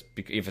just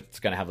if it's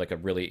going to have a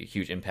really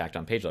huge impact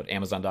on page load.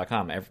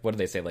 Amazon.com, what do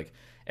they say?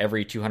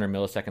 Every 200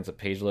 milliseconds of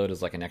page load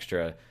is an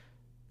extra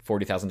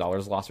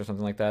 $40,000 lost or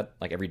something like that,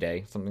 every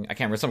day. Something I can't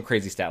remember, some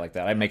crazy stat like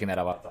that. I'm making that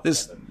up.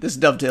 This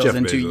dovetails Jeff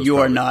into Bezos you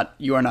are probably. not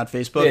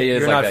Facebook. Yeah,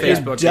 you're not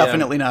Facebook.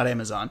 Definitely not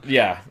Amazon.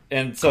 Yeah,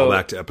 and so Go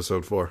back to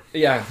episode 4.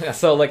 Yeah,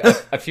 so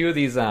a few of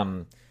these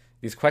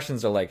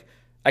questions are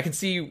I can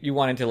see you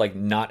wanting to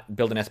not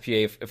build an SPA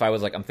if I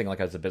was I'm thinking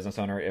as a business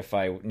owner, if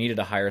I needed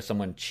to hire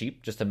someone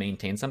cheap just to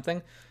maintain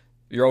something,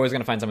 you're always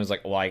going to find someone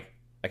who's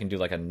I can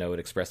do a Node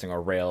Expressing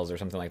or Rails or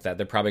something like that.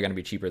 They're probably going to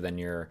be cheaper than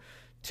your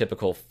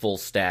typical full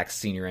stack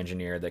senior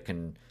engineer that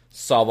can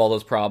solve all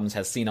those problems,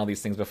 has seen all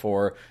these things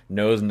before,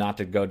 knows not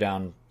to go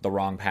down the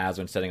wrong paths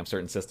when setting up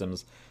certain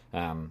systems.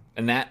 And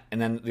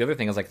then the other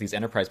thing is these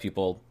enterprise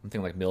people, I'm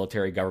thinking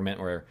military, government,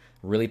 or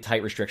really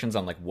tight restrictions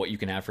on what you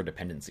can have for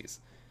dependencies.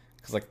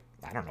 Because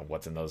I don't know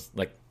what's in those.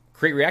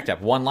 Create React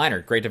app,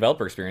 one-liner, great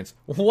developer experience.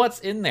 What's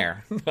in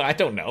there? I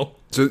don't know.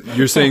 So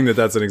you're saying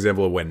that's an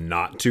example of when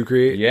not to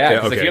create? Yeah,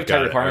 because okay, you have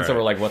tight requirements right.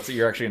 over what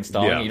you're actually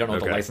installing. Yeah, You don't know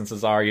what the okay.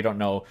 licenses are. You don't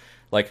know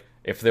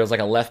if there's a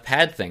left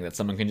pad thing that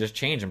someone can just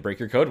change and break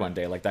your code one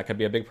day. That could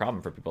be a big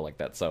problem for people like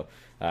that. So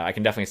I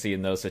can definitely see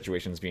in those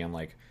situations being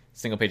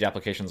single page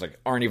applications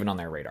aren't even on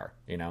their radar.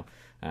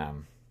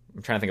 I'm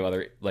trying to think of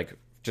other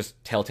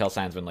just telltale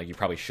signs when you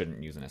probably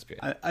shouldn't use an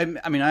SPA. I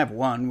mean, I have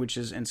one, which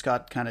is, and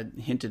Scott kind of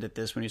hinted at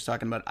this when he was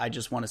talking about, I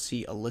just want to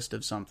see a list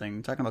of something.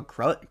 I'm talking about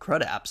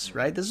CRUD apps,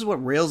 right? This is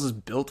what Rails is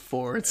built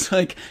for. It's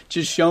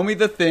just show me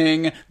the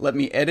thing, let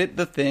me edit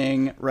the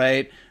thing,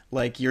 right?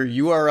 Your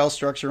URL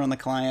structure on the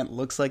client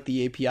looks like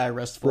the API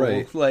RESTful.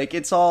 Right.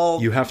 It's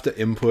all... You have to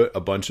input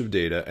a bunch of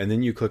data, and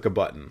then you click a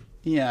button.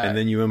 Yeah. and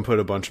then you input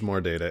a bunch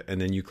more data,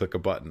 and then you click a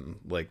button.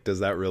 Like, does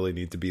that really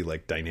need to be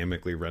like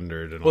dynamically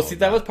rendered? And Well, all see, of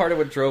that was part of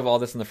what drove all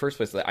this in the first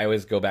place. I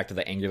always go back to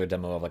the Angular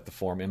demo of like the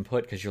form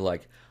input because you're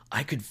like,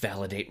 I could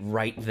validate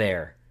right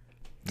there.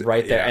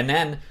 Yeah. And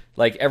then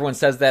like everyone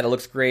says that it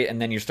looks great,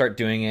 and then you start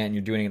doing it and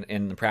you're doing it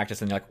in the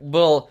practice, and you're like,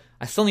 well,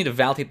 I still need to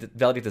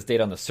validate this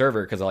data on the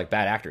server because of like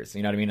bad actors.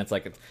 You know what I mean? It's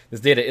like this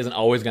data isn't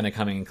always going to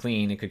come in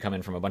clean. It could come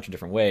in from a bunch of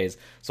different ways.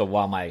 So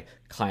while my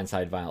client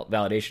side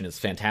validation is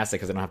fantastic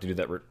because I don't have to do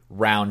that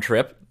round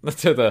trip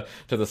to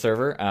the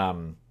server,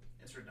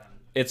 It's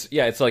redundant.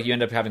 it's like you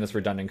end up having this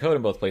redundant code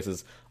in both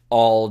places,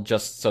 all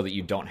just so that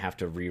you don't have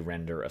to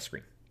re-render a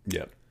screen.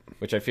 Yeah.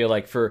 Which I feel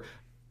like for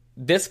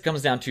this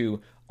comes down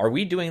to, are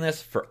we doing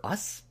this for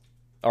us?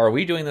 Or are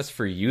we doing this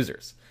for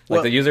users? Like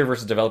Well- the user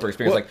versus developer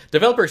experience. Well- Like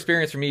developer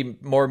experience for me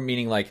more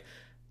meaning like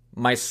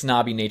my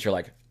snobby nature,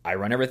 like I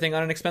run everything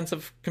on an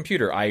expensive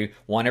computer. I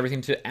want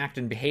everything to act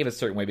and behave a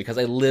certain way because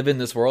I live in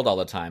this world all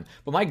the time.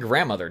 But my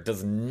grandmother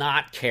does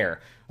not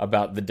care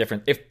about the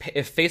different. If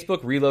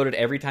Facebook reloaded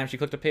every time she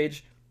clicked a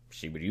page,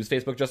 she would use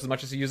Facebook just as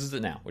much as she uses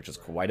it now, which is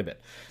quite a bit.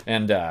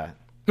 And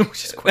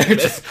Which is quite a bit.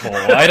 just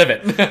quite a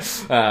bit.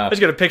 I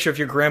just got a picture of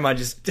your grandma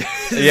just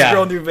Yeah.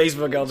 scrolling through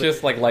Facebook all the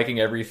Just like liking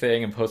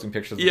everything and posting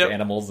pictures Yep. of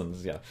animals and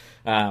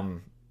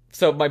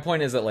so my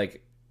point is that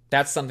like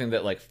that's something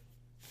that like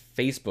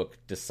Facebook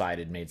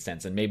decided made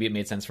sense, and maybe it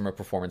made sense from a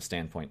performance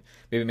standpoint.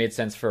 Maybe it made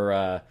sense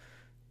for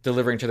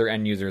delivering to their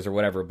end users or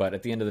whatever. But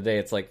at the end of the day,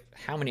 it's like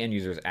how many end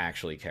users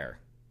actually care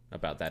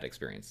about that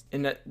experience?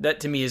 And that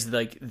to me is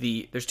like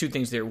there's two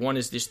things there. One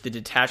is just the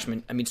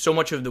detachment. I mean, so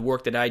much of the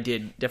work that I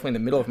did, definitely in the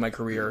middle of my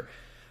career,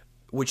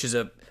 which is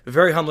a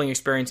very humbling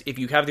experience. If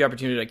you have the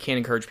opportunity, I can't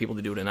encourage people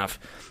to do it enough,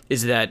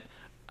 is that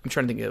I'm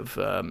trying to think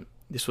of,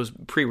 this was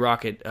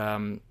pre-Rocket.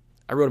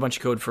 I wrote a bunch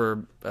of code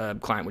for a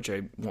client, which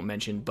I won't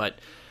mention, but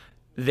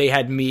they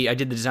had me, I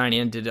did the design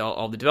and did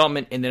all the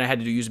development, and then I had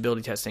to do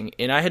usability testing.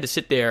 And I had to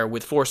sit there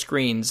with 4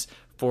 screens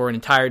for an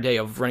entire day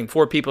of running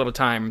 4 people at a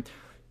time,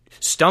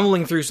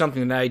 stumbling through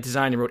something that I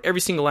designed and wrote every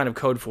single line of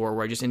code for,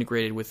 where I just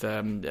integrated with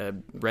a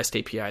REST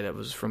API that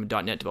was from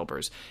 .NET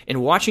developers.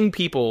 And watching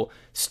people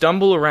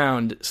stumble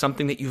around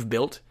something that you've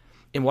built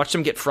and watch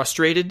them get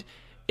frustrated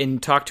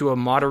and talk to a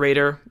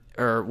moderator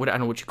or what, I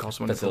don't know what you call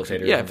someone.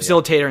 Facilitator. Yeah,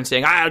 facilitator, and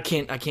saying, I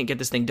can't get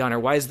this thing done, or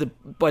why is the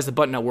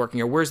button not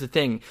working, or where's the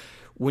thing?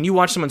 When you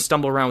watch someone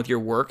stumble around with your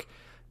work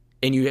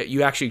and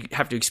you actually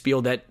have to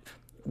expel that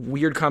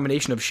weird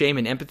combination of shame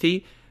and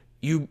empathy,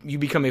 you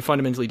become a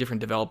fundamentally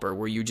different developer,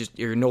 where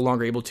you're no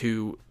longer able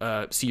to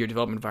see your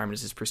development environment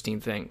as this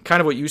pristine thing. Kind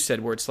of what you said,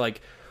 where it's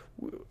like,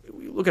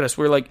 look at us,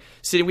 we're like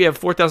sitting, we have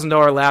 $4,000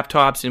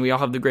 laptops, and we all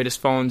have the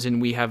greatest phones,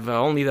 and we have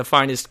only the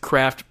finest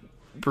craft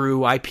brew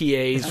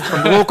IPAs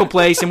from the local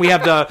place, and we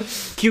have the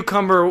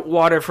cucumber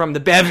water from the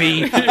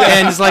bevy,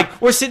 and it's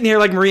like we're sitting here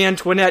like Marie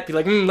Antoinette, be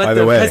like, let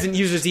the peasant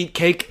users eat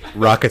cake.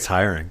 Rocket's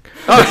hiring.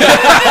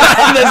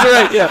 That's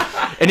right,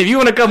 yeah. And if you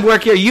want to come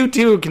work here, you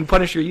too can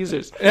punish your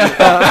users. We'll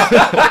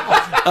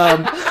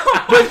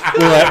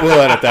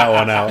edit that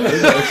one out.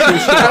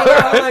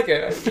 I like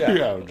it. Yeah.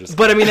 Yeah, I'm just-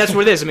 But I mean, that's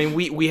what it is. I mean,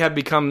 we have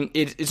become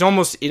it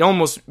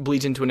almost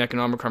bleeds into an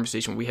economic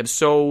conversation. We have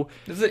so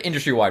This is an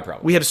industry-wide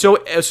problem. we have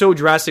so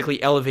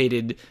drastically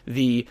elevated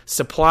the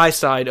supply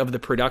side of the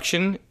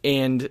production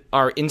and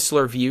our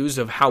insular views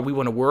of how we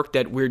want to work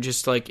that we're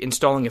just like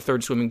installing a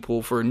third swimming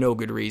pool for no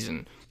good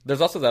reason.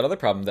 There's also that other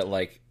problem that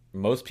like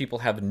most people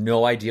have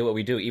no idea what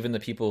we do. Even the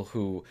people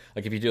who,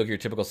 like, if you do like your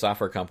typical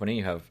software company,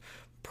 you have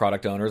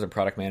product owners and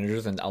product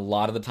managers, and a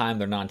lot of the time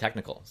they're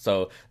non-technical.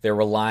 So they're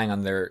relying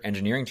on their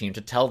engineering team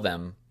to tell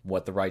them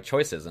what the right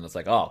choice is. And it's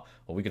like, oh,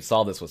 well, we could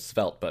solve this with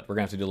Svelte, but we're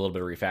going to have to do a little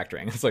bit of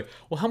refactoring. It's like,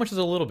 well, how much is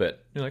a little bit?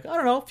 And you're like, I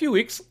don't know, a few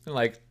weeks. And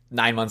like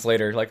 9 months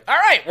later, you're like, all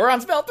right, we're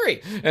on Svelte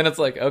 3. And it's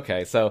like,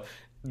 okay. So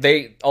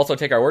they also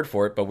take our word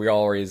for it, but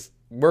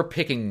we're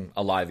picking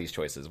a lot of these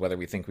choices, whether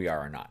we think we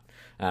are or not.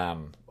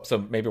 So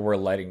maybe we're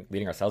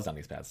leading ourselves down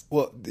these paths.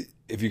 Well,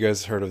 if you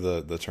guys heard of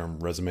the term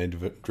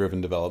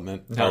resume-driven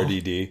development, No.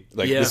 RDD,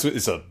 like Yeah. this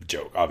is a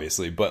joke,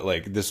 obviously, but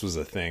like this was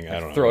a thing. I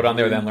don't know. Throw it on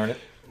there, then learn it.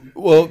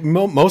 Well,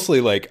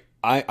 mostly like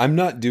I'm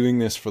not doing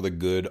this for the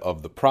good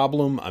of the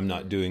problem. I'm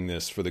not doing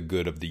this for the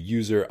good of the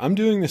user. I'm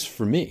doing this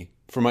for me,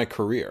 for my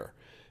career.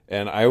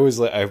 And I always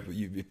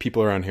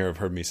people around here have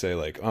heard me say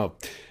like, oh,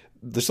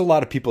 there's a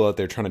lot of people out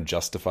there trying to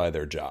justify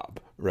their job,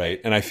 right?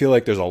 And I feel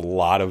like there's a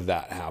lot of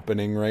that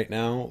happening right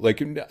now,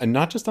 like, and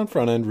not just on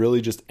front end,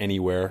 really just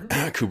anywhere,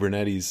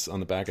 Kubernetes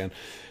on the back end.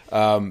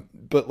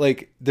 But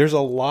like, there's a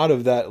lot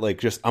of that, like,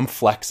 just I'm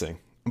flexing.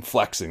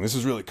 This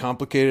is really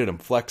complicated. I'm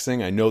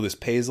flexing. I know this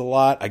pays a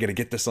lot. I got to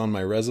get this on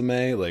my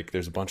resume. Like,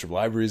 there's a bunch of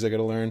libraries I got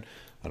to learn.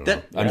 I don't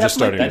know. I'm just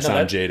starting to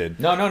sound jaded.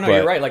 No, but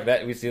you're right. Like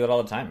that, we see that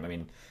all the time. I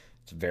mean,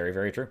 it's very,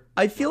 very true.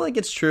 I feel like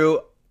it's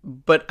true.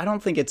 but I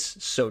don't think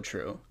it's so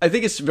true. I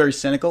think it's very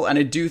cynical, and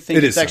I do think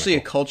It it's is actually a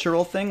cynical.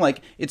 cultural thing.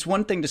 Like, it's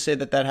one thing to say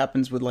that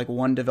happens with like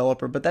one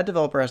developer, but that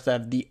developer has to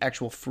have the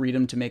actual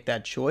freedom to make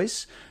that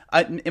choice.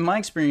 In my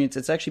experience,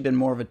 it's actually been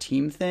more of a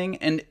team thing,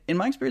 and in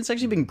my experience, it's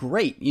actually been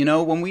great. You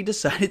know, when we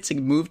decided to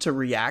move to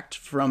React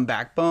from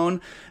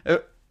Backbone,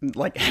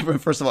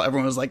 first of all,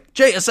 everyone was like,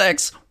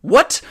 JSX,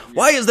 what?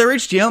 Why is there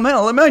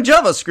HTML in my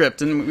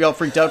JavaScript? And we all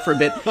freaked out for a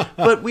bit,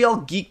 but we all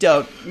geeked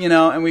out, you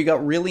know, and we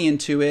got really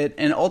into it.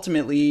 And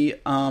ultimately,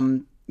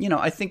 you know,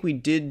 I think we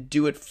did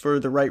do it for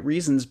the right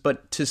reasons,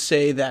 but to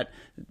say that,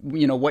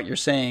 you know, what you're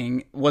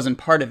saying wasn't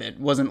part of it,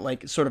 wasn't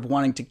like sort of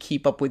wanting to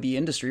keep up with the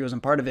industry,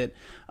 wasn't part of it,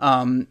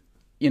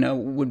 you know,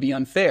 would be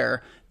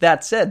unfair.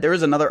 That said, there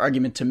is another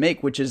argument to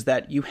make, which is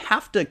that you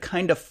have to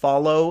kind of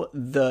follow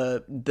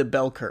the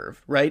bell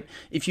curve, right?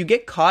 If you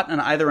get caught on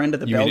either end of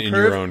the You bell mean in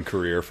curve, your own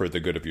career for the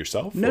good of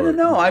yourself?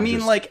 no. I mean,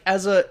 just- like,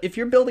 if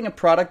you're building a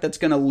product that's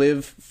going to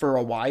live for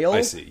a while,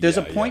 I see. there's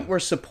a Yeah, point yeah. where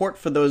support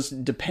for those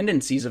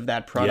dependencies of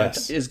that product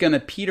Yes. is going to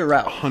peter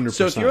out. 100%.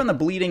 So if you're on the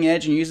bleeding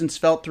edge and you're using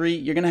Svelte 3,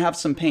 you're going to have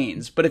some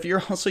pains. But if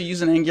you're also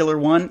using Angular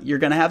 1, you're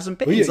going to have some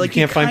pains. Well, yeah, you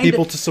can't find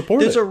people to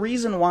support There's it. a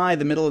reason why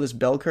the middle of this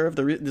bell curve,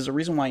 there's a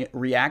reason why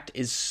React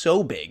is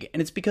so big,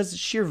 and it's because of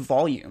sheer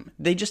volume.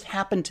 They just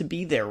happen to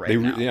be there right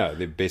now.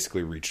 They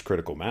basically reached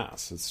critical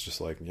mass. It's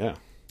just like, Yeah,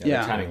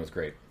 Yeah. the timing was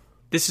great.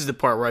 This is the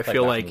part where I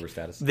feel back like mover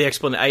status. the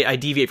I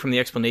deviate from the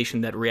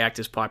explanation that React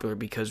is popular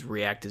because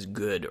React is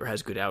good or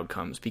has good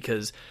outcomes,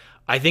 because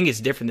I think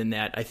it's different than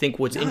that. I think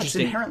what's No, it's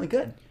interesting. inherently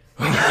good.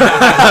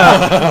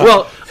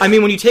 Well, I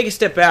mean, when you take a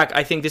step back,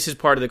 I think this is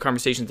part of the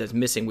conversation that's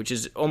missing, which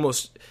is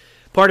almost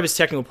part of it's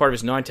technical, part of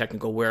it's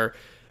non-technical, where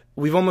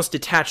we've almost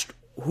detached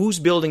who's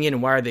building it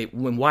and why are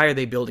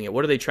they building it?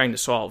 What are they trying to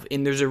solve?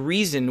 And there's a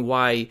reason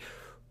why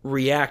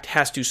React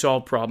has to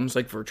solve problems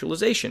like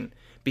virtualization,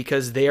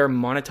 because they are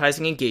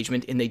monetizing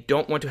engagement and they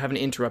don't want to have an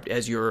interrupt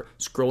as you're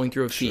scrolling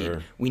through a feed.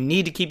 Sure. We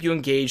need to keep you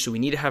engaged, so we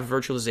need to have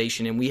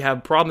virtualization, and we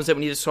have problems that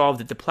we need to solve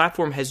that the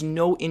platform has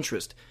no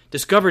interest.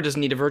 Discover doesn't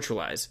need to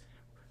virtualize.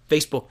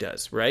 Facebook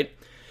does, right?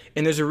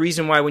 And there's a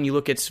reason why when you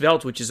look at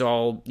Svelte, which is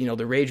all, you know,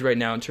 the rage right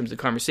now in terms of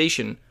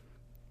conversation,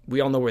 we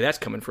all know where that's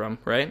coming from,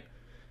 right?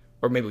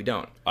 Or maybe we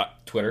don't.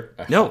 Twitter.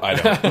 No, I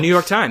don't. New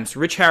York Times.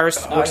 Rich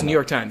Harris works in New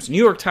York Times. New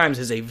York Times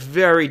has a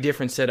very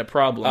different set of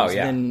problems Oh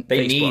yeah, than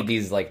they Facebook. need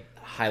these like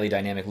highly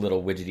dynamic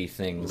little widgety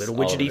things. Little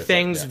all over widgety their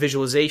things, site, yeah.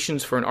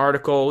 visualizations for an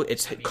article.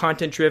 It's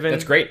content driven.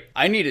 That's great.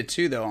 I need it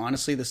too, though.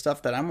 Honestly, the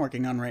stuff that I'm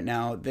working on right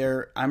now,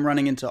 I'm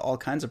running into all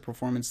kinds of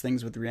performance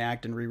things with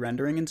React and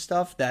re-rendering and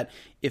stuff that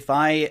if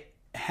I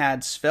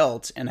had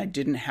Svelte and I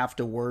didn't have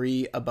to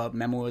worry about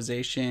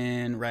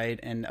memoization, right,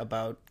 and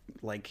about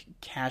like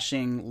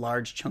caching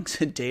large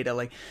chunks of data,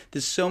 like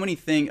there's so many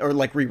things, or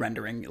like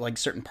re-rendering like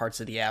certain parts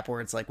of the app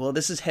where it's like, well,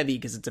 this is heavy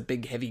because it's a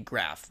big heavy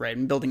graph, right,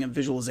 and building a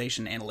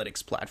visualization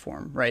analytics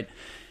platform, right.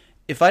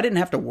 If I didn't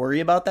have to worry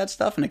about that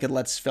stuff and I could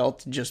let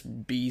Svelte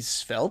just be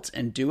Svelte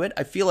and do it,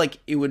 I feel like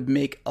it would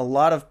make a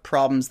lot of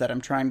problems that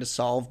I'm trying to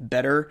solve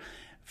better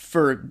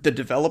for the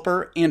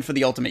developer and for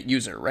the ultimate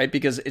user, right?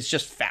 Because it's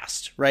just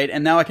fast, right?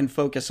 And now I can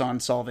focus on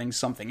solving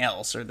something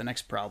else or the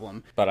next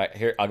problem. But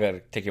I'll go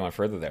take you one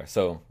further there.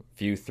 So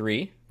Vue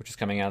 3, which is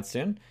coming out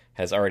soon,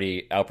 has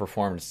already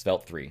outperformed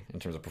Svelte 3 in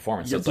terms of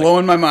performance. You're so it's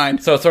blowing my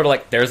mind. So it's sort of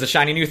like there's a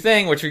shiny new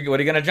thing. What are you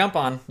going to jump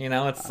on? You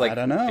know, it's like I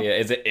don't know.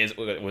 Yeah,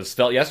 it was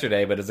Svelte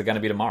yesterday, but is it going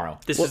to be tomorrow?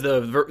 This is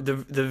the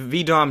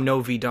VDOM,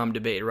 no VDOM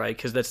debate, right?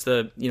 Because that's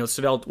the, you know,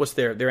 Svelte, what's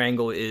their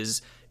angle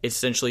is it's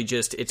essentially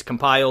just, it's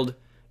compiled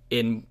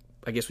in,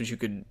 I guess what you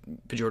could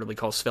pejoratively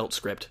call Svelte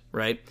script,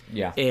 right?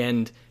 Yeah.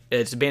 And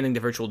it's abandoning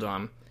the virtual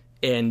DOM.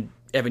 And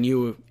Evan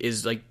You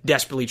is like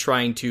desperately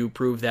trying to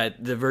prove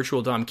that the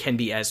virtual DOM can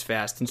be as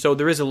fast. And so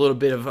there is a little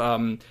bit of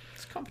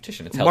It's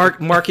competition. It's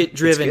healthy.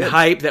 market-driven It's good.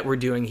 hype that we're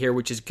doing here,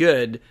 which is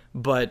good,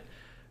 but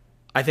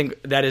I think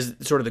that is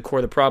sort of the core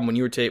of the problem. When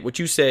you were what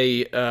you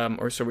say,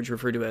 or so what you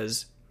refer to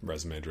as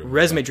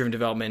resume-driven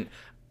development,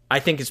 I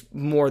think it's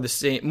more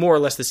or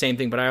less the same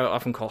thing, but I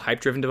often call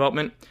hype-driven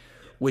development,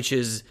 which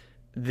is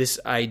this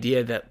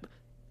idea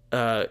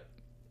that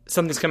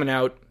something's coming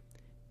out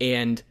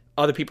and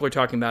other people are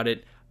talking about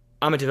it.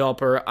 I'm a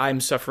developer. I'm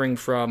suffering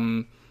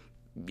from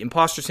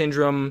imposter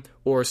syndrome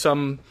or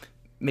some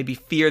maybe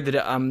fear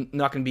that I'm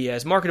not going to be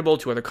as marketable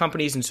to other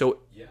companies. And so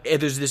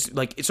there's this,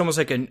 like, it's almost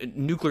like a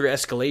nuclear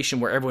escalation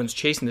where everyone's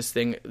chasing this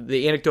thing.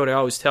 The anecdote I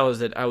always tell is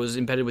that I was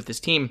embedded with this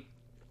team,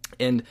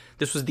 and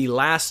this was the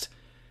last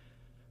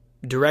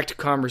direct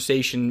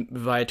conversation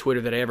via Twitter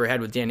that I ever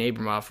had with Dan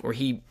Abramoff, where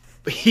he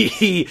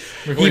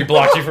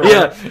blocked you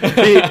forever.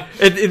 yeah,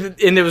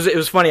 and it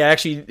was funny. I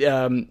actually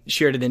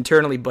shared it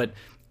internally, but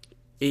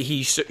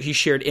he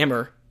shared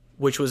Immer,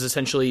 which was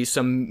essentially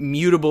some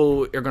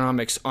mutable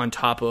ergonomics on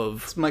top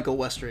of. It's Michael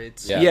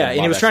Westrate's. Yeah,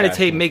 and he was trying to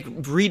MobX make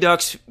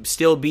Redux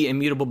still be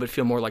immutable but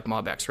feel more like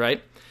MobX,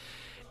 right?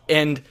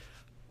 And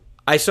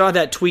I saw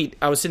that tweet.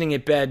 I was sitting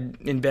in bed,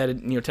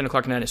 10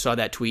 o'clock at night. I saw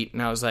that tweet,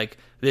 and I was like,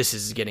 "This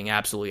is getting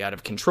absolutely out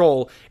of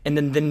control." And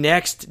then the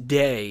next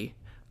day,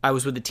 I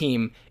was with the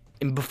team,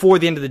 and before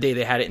the end of the day,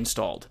 they had it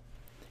installed.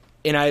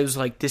 and I was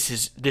like, this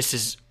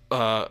is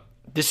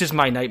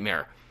my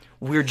nightmare.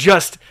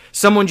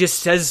 Someone just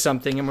says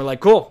something, and we're like,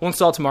 cool, we'll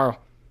install tomorrow.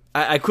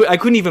 I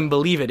couldn't even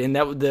believe it. And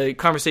that the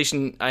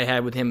conversation I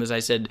had with him was, I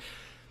said,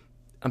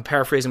 I'm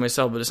paraphrasing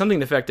myself, but it's something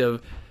to the effect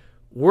of,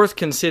 worth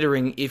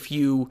considering if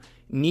you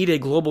need a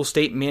global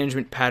state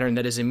management pattern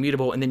that is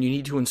immutable, and then you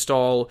need to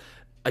install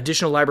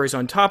additional libraries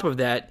on top of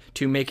that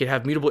to make it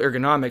have mutable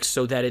ergonomics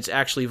so that it's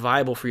actually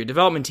viable for your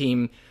development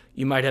team,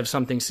 you might have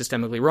something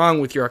systemically wrong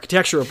with your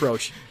architecture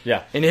approach.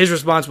 Yeah. And his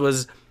response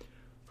was,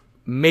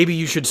 maybe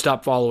you should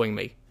stop following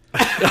me.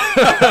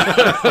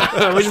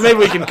 Which maybe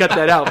we can cut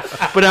that out.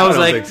 But I was don't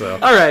like, think so.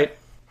 all right,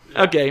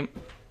 okay.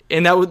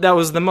 And that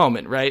was the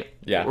moment, right?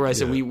 Yeah. Where I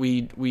said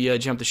we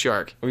jumped the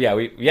shark.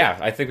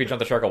 I think we jumped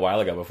the shark a while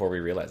ago before we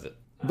realized it.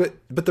 But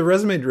the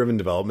resume driven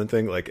development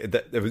thing, like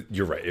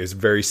you're right, it was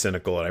very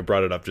cynical, and I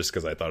brought it up just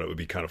because I thought it would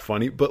be kind of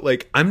funny. But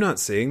like, I'm not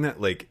saying that,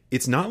 like,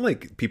 it's not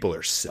like people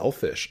are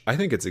selfish. I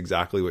think it's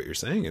exactly what you're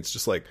saying. It's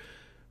just like,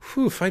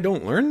 if I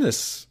don't learn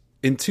this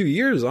in 2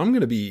 years, I'm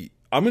gonna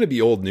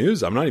be old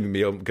news. I'm not even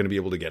going to be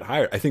able to get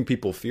hired. I think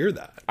people fear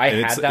that. I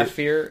had that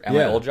fear at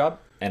my old job,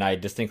 and I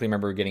distinctly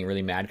remember getting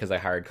really mad because I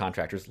hired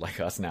contractors like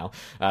us now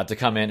to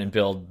come in and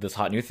build this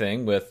hot new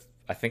thing with,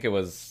 I think it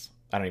was,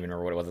 I don't even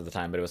remember what it was at the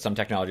time, but it was some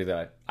technology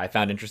that I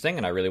found interesting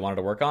and I really wanted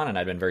to work on, and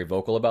I'd been very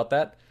vocal about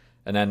that.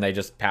 And then they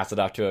just passed it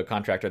off to a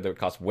contractor that would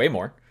cost way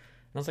more.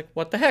 And I was like,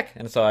 what the heck?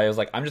 And so I was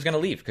like, I'm just going to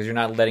leave because you're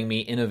not letting me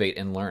innovate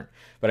and learn.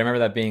 But I remember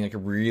that being like a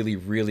really,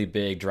 really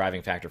big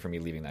driving factor for me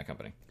leaving that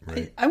company.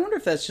 Right. I wonder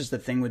if that's just the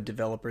thing with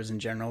developers in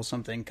general,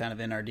 something kind of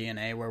in our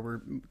DNA where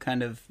we're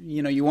kind of,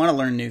 you want to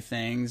learn new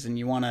things and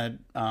you want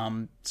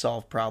to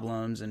solve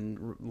problems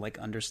and like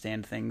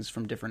understand things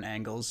from different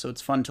angles. So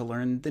it's fun to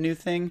learn the new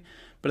thing.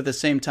 But at the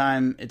same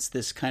time, it's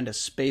this kind of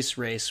space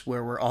race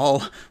where we're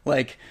all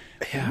like,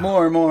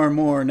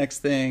 more, next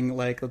thing,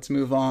 like, let's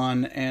move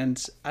on.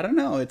 And I don't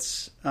know,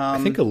 it's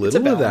I think a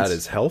little of that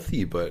is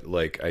healthy, but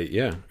like,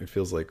 it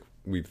feels like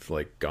we've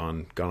like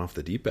gone off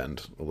the deep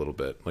end a little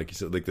bit. Like you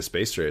said, like the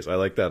space race. I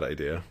like that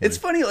idea. It's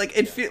funny, like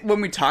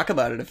when we talk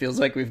about it, it feels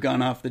like we've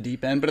gone off the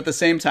deep end. But at the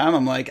same time,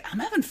 I'm like, I'm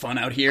having fun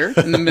out here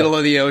in the middle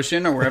of the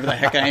ocean or wherever the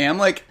heck I am.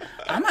 Like,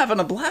 I'm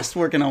having a blast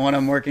working on what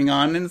I'm working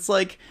on. And it's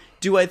like,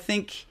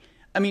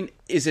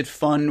 is it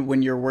fun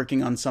when you're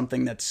working on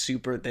something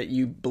that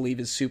you believe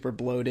is super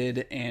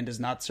bloated and is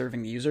not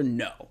serving the user?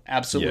 No,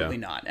 absolutely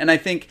not. And I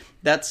think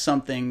that's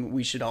something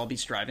we should all be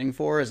striving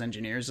for as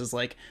engineers, is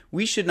like,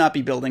 we should not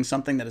be building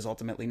something that is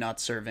ultimately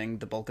not serving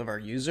the bulk of our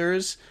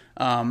users.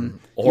 Or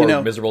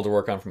miserable to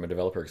work on from a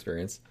developer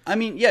experience.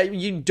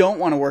 You don't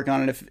want to work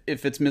on it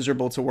if it's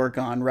miserable to work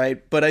on,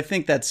 right? But I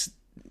think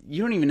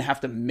you don't even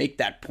have to make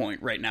that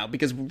point right now,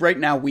 because right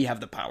now we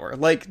have the power.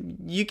 Like,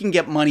 you can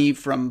get money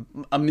from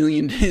a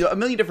million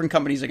different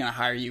companies are going to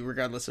hire you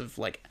regardless of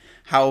like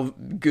how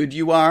good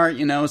you are,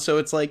 So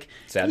it's like,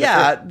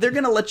 they're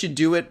going to let you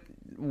do it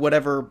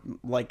whatever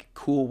like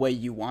cool way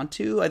you want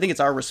to. I think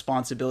it's our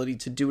responsibility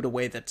to do it a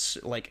way that's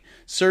like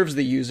serves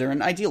the user,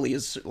 and ideally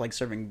is like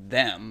serving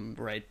them,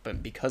 right?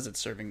 But because it's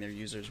serving their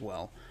users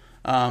well.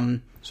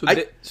 So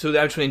I just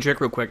want to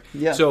interject real quick.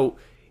 Yeah. So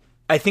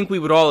I think we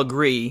would all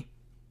agree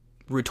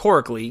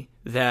rhetorically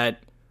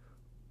that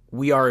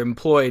we are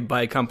employed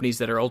by companies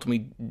that are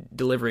ultimately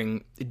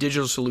delivering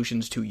digital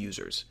solutions to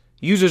users.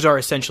 Users are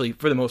essentially,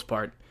 for the most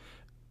part,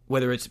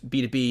 whether it's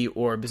B2B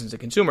or business to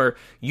consumer,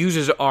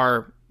 users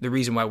are the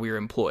reason why we are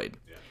employed.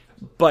 Yeah.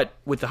 But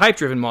with the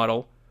hype-driven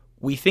model,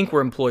 we think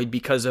we're employed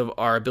because of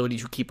our ability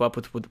to keep up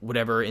with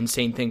whatever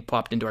insane thing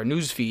popped into our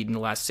news feed in the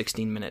last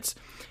 16 minutes.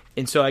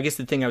 And so I guess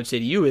the thing I would say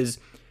to you is,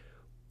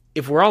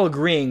 if we're all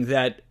agreeing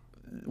that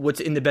what's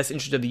in the best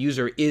interest of the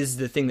user is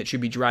the thing that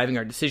should be driving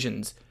our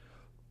decisions,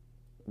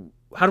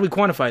 how do we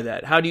quantify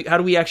that? How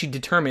do we actually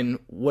determine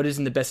what is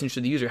in the best interest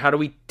of the user? How do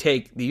we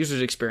take the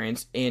user's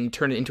experience and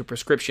turn it into a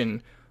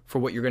prescription for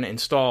what you're going to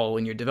install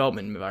in your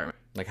development environment?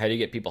 Like, how do you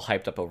get people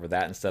hyped up over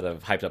that instead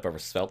of hyped up over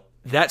Svelte?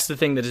 That's the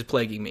thing that is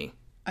plaguing me.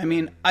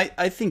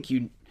 I think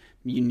you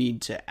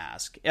need to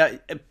ask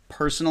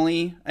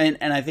personally, and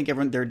I think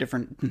there are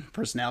different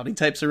personality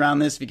types around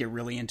this. If you get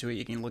really into it,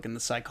 you can look in the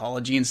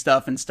psychology and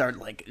stuff and start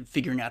like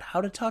figuring out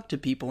how to talk to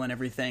people and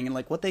everything and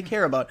like what they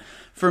care about.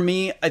 For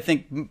me, I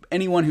think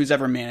anyone who's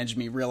ever managed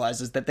me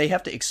realizes that they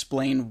have to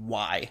explain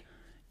why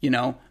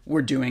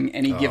we're doing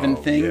any given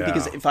thing,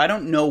 because if I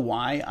don't know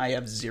why, I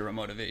have zero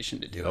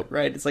motivation to do it,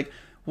 right? It's like,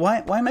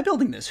 why am I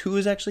building this? Who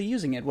is actually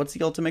using it? What's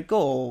the ultimate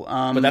goal?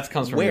 But that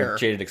comes from your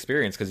jaded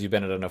experience, because you've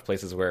been at enough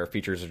places where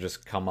features are just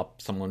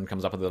someone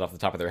comes up with it off the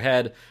top of their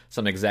head.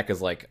 Some exec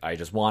is like, I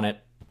just want it.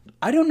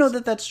 I don't know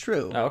that that's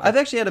true. Oh, okay. I've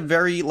actually had a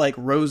very like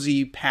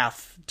rosy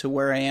path to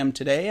where I am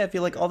today. I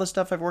feel like all the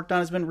stuff I've worked on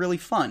has been really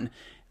fun.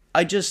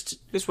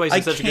 This way he's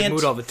in such a good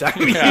mood all the time.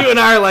 You and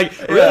I are like,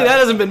 really? That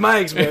hasn't been my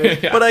experience.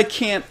 But I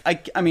can't. I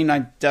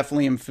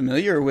definitely am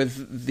familiar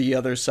with the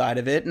other side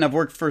of it, and I've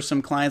worked for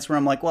some clients where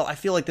I'm like, well, I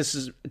feel like this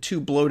is too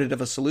bloated of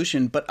a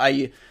solution, but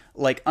I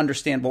like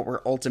understand what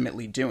we're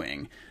ultimately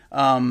doing.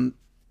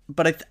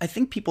 But I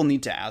think people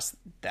need to ask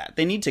that.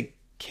 They need to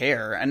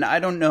care, and I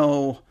don't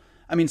know.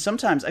 I mean,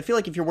 sometimes I feel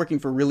like if you're working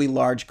for really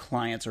large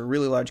clients or a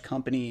really large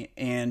company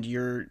and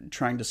you're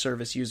trying to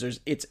service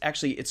users, it's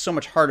so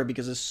much harder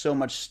because there's so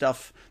much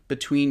stuff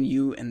between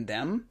you and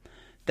them.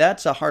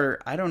 That's a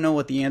harder, I don't know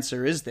what the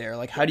answer is there.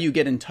 Like, how do you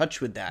get in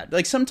touch with that?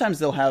 Like, sometimes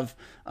they'll have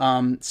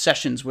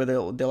sessions where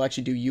they'll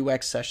actually do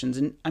UX sessions.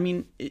 And I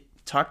mean,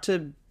 talk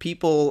to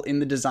people on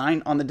the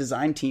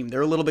design team.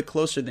 They're a little bit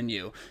closer than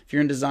you. If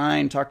you're in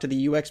design, talk to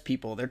the UX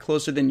people. They're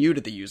closer than you to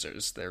the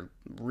users.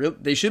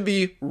 They should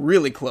be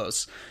really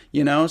close,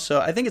 you know?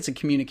 So I think it's a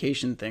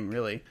communication thing,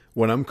 really.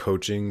 When I'm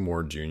coaching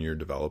more junior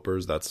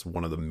developers, that's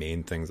one of the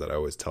main things that I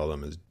always tell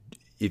them is,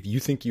 if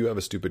you think you have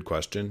a stupid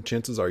question,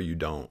 chances are you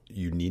don't.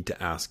 You need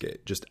to ask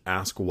it. Just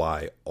ask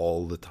why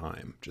all the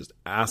time. Just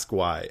ask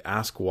why,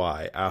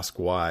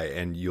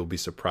 and you'll be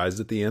surprised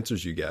at the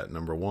answers you get,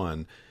 number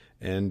one.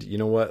 And you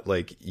know what?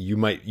 Like, you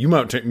might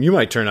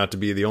turn out to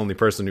be the only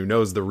person who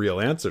knows the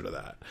real answer to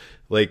that.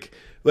 Like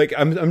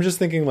I'm just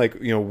thinking, like,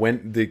 you know,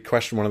 when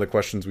one of the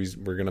questions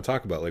we're going to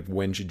talk about, like,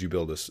 when should you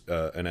build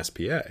an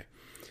SPA?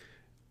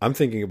 I'm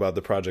thinking about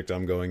the project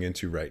I'm going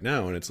into right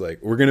now, and it's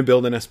like, we're going to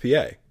build an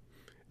SPA.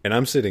 And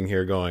I'm sitting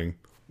here going,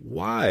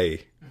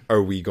 why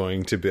are we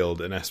going to build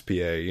an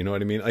SPA? You know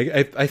what I mean?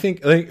 I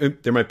think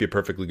there might be a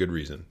perfectly good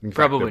reason. In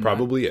fact, there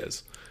probably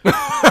is.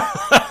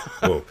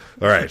 Whoa.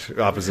 All right.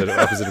 Opposite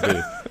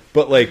opinion.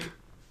 But, like,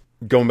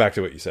 going back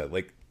to what you said,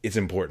 like, it's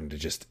important to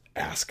just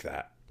ask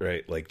that,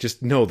 right? Like,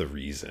 just know the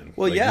reason.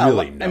 Well, like, yeah.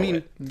 Really know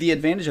it. The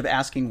advantage of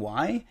asking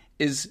why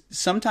is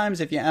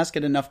sometimes if you ask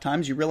it enough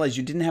times, you realize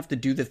you didn't have to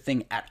do the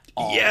thing at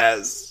all.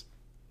 Yes.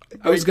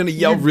 I was going to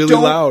yell really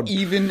loud.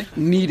 Even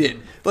need it.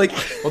 Like,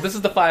 well, this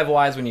is the 5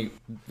 whys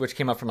which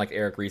came up from, like,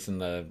 Eric Ries in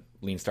the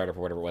Lean Startup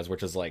or whatever it was,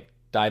 which is like,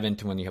 dive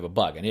into when you have a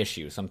bug, an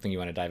issue, something you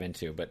want to dive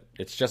into, but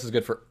it's just as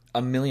good for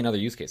a million other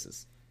use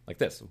cases like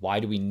this. Why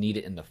do we need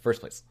it in the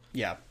first place?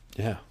 Yeah.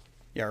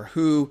 Or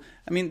who?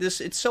 I mean,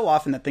 it's so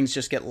often that things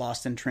just get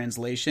lost in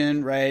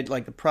translation, right?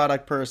 Like, the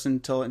product person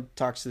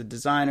talks to the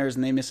designers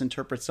and they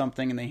misinterpret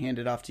something and they hand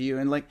it off to you,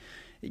 and, like,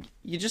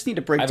 you just need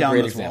to break down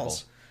those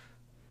walls.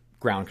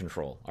 Ground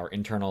control, our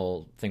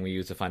internal thing we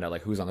use to find out,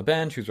 like, who's on the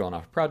bench, who's rolling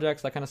off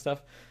projects, that kind of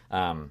stuff.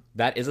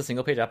 That is a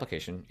single page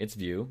application. It's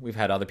Vue. We've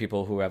had other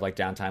people who have, like,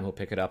 downtime who'll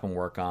pick it up and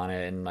work on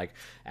it and, like,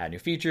 add new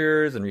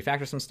features and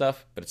refactor some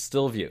stuff, but it's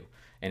still Vue.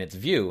 And it's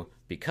Vue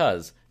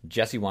because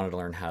Jesse wanted to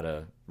learn how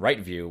to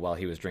write Vue while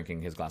he was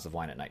drinking his glass of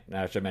wine at night.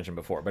 Now, I should have mentioned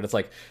before, but it's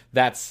like,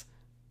 that's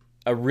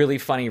a really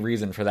funny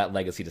reason for that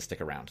legacy to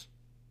stick around,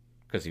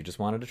 because you just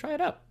wanted to try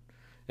it out.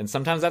 And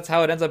sometimes that's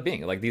how it ends up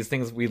being. Like, these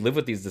things, we live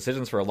with these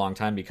decisions for a long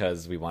time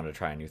because we wanted to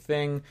try a new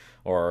thing,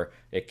 or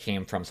it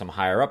came from some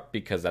higher up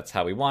because that's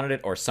how we wanted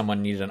it, or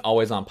someone needed an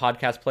always-on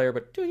podcast player,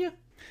 but do you?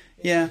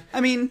 Yeah. I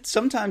mean,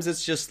 sometimes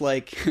it's just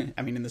like,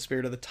 I mean, in the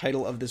spirit of the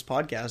title of this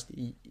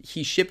podcast,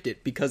 he shipped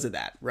it because of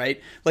that, right?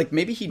 Like,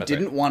 maybe he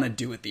didn't want to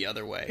do it the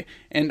other way.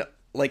 And,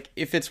 like,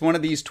 if it's one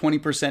of these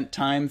 20%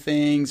 time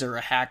things or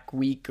a hack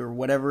week or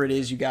whatever it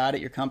is you got at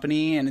your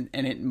company and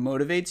it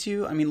motivates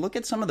you, I mean, look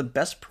at some of the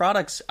best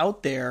products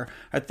out there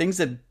are things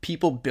that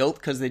people built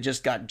because they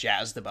just got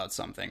jazzed about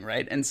something,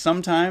 right? And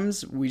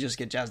sometimes we just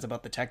get jazzed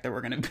about the tech that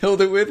we're going to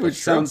build it with, which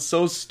sounds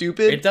so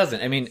stupid. It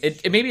doesn't. I mean,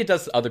 maybe it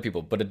does to other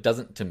people, but it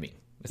doesn't to me.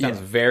 It sounds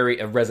it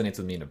resonates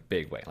with me in a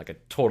big way. Like, I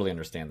totally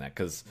understand that,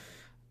 because,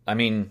 I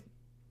mean,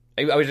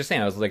 I was just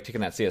saying, I was, like,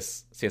 taking that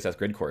CSS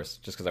grid course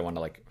just because I wanted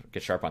to, like,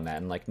 get sharp on that,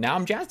 and, like, now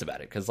I'm jazzed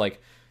about it because,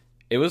 like,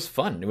 it was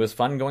fun. It was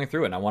fun going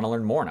through it, and I want to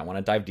learn more, and I want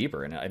to dive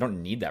deeper, and I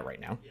don't need that right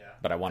now,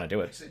 but I want to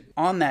do it.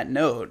 On that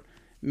note,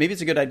 maybe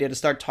it's a good idea to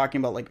start talking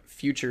about, like,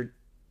 future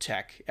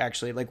tech,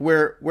 actually, like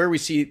where we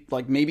see,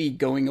 like, maybe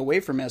going away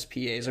from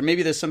SPAs, or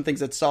maybe there's some things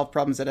that solve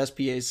problems that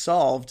SPAs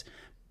solved,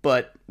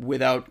 but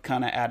without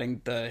kind of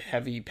adding the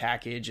heavy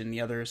package and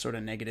the other sort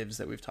of negatives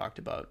that we've talked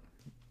about.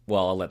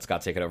 Well, I'll let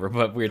Scott take it over,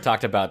 but we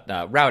talked about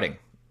routing.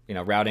 You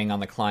know, routing on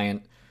the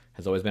client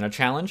has always been a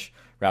challenge.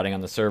 Routing on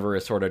the server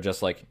is sort of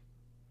just like,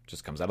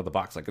 just comes out of the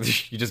box, like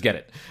you just get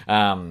it.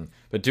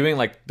 But doing,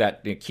 like,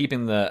 that, you know,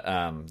 keeping the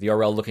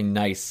URL looking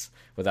nice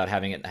without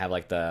having it have,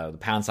 like, the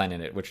pound sign in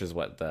it, which is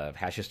what the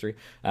hash history.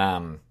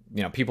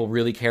 You know, people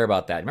really care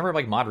about that. Remember,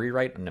 like, mod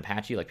rewrite in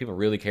Apache? Like, people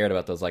really cared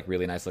about those, like,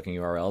 really nice looking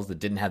URLs that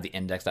didn't have the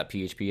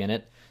index.php in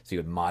it. So you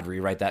would mod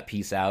rewrite that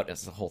piece out.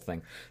 It's the whole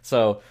thing.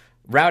 So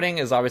routing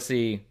is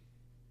obviously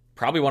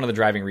probably one of the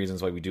driving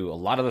reasons why we do a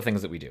lot of the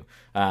things that we do.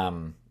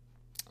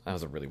 That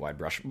was a really wide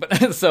brush.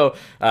 But so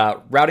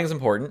routing is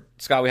important.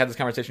 Scott, we had this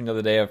conversation the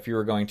other day. If you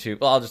were going to,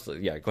 well, I'll just, go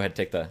ahead and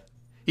take the.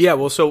 Yeah,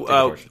 well,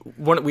 so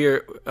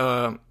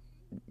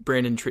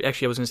Brandon,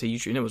 actually, I was going to say you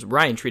treated, it was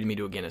Ryan treated me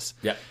to a Guinness.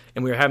 Yeah.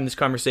 And we were having this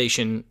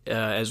conversation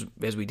as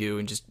we do,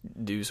 and just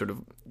do sort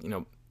of, you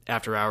know,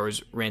 after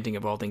hours ranting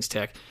of all things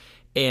tech.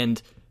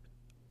 And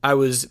I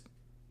was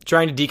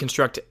trying to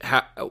deconstruct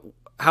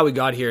how we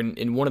got here.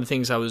 And one of the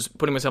things I was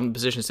putting myself in the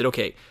position, said,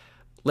 okay,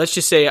 let's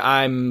just say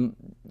I'm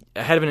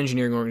head of an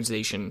engineering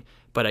organization,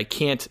 but I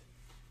can't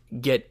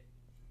get,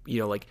 you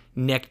know, like,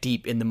 neck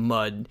deep in the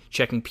mud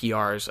checking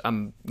PRs.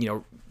 I'm, you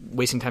know,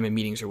 wasting time in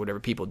meetings or whatever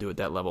people do at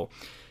that level.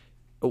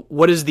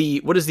 what is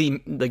the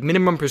like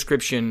minimum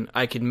prescription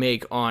I could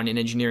make on an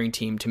engineering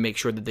team to make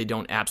sure that they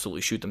don't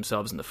absolutely shoot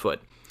themselves in the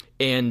foot?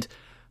 And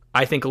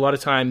I think a lot of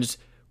times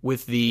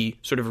with the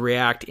sort of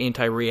React,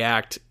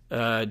 anti-React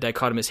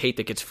dichotomous hate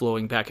that gets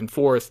flowing back and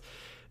forth,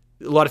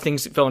 a lot of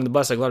things fell on the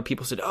bus. Like a lot of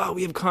people said, "Oh,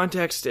 we have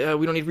context. We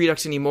don't need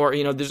Redux anymore."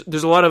 You know,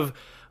 there's a lot of,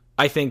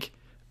 I think,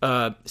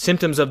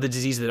 symptoms of the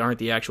disease that aren't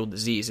the actual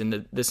disease.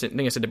 And the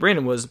thing I said to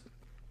Brandon was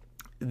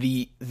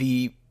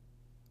the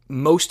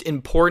most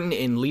important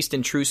and least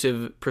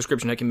intrusive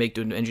prescription I can make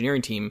to an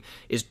engineering team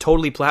is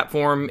totally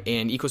platform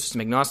and ecosystem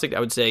agnostic. I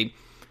would say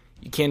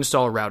you can't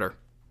install a router.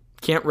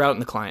 Can't route in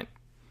the client.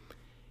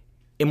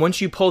 And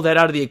once you pull that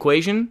out of the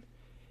equation,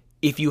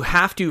 if you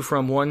have to,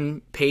 from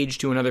one page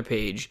to another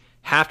page,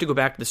 have to go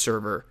back to the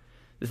server,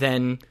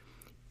 then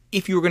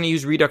if you were going to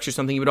use Redux or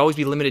something, you would always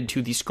be limited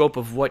to the scope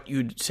of what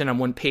you'd send on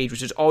one page,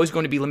 which is always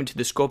going to be limited to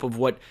the scope of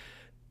what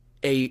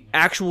a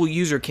actual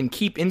user can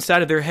keep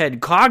inside of their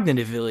head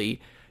cognitively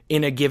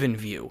in a given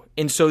view.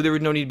 And so there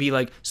would no need to be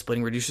like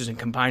splitting reducers and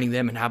combining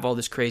them and have all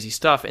this crazy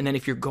stuff. And then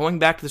if you're going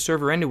back to the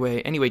server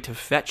anyway to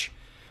fetch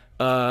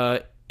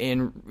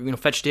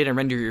fetch data and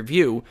render your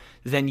view,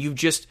 then you've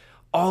just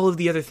all of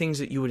the other things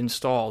that you would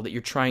install that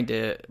you're trying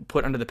to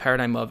put under the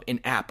paradigm of an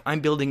app. I'm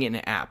building an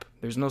app.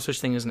 There's no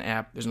such thing as an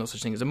app. There's no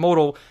such thing as a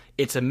modal.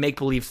 It's a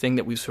make-believe thing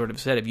that we've sort of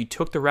said. If you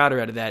took the router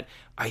out of that,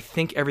 I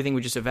think everything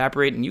would just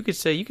evaporate, and you could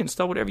say you can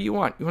install whatever you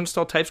want. You want to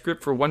install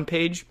TypeScript for one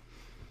page?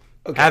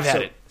 Okay, Have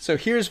at it. So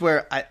here's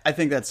where I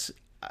think it's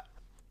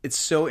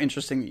so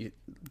interesting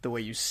the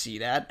way you see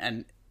that,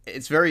 and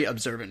it's very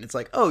observant. It's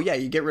like, oh yeah,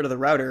 you get rid of the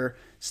router,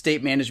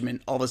 state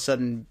management all of a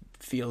sudden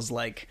feels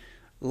like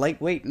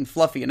lightweight and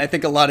fluffy. And I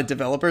think a lot of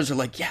developers are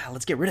like, yeah,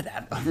 let's get rid of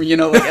that.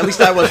 Like at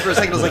least I was for a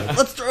second. I was like,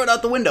 let's throw it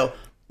out the window.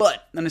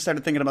 But then I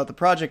started thinking about the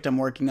project I'm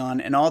working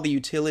on and all the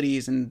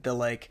utilities and the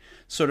like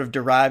sort of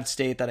derived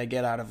state that I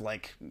get out of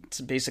like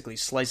basically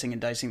slicing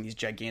and dicing these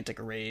gigantic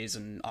arrays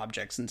and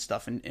objects and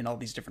stuff in all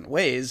these different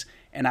ways.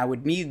 And I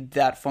would need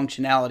that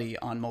functionality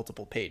on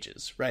multiple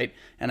pages, right?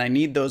 And I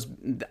need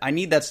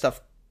that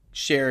stuff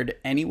shared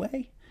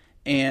anyway.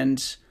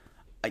 And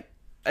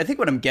I think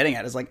what I'm getting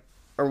at is like,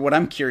 or what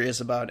I'm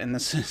curious about, and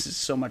this is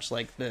so much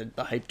like the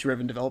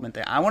hype-driven development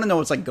thing, I want to know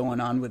what's like going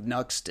on with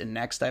Nuxt and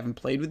Next. I haven't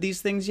played with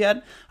these things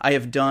yet. I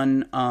have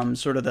done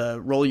sort of the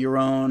roll your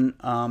own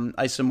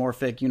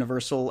isomorphic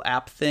universal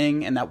app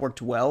thing, and that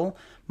worked well.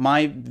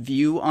 My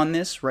view on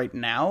this right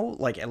now,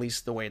 like at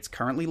least the way it's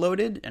currently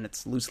loaded and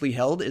it's loosely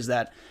held, is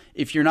that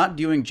if you're not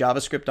doing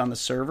JavaScript on the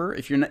server,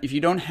 if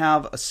you don't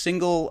have a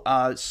single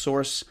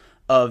source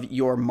of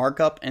your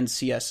markup and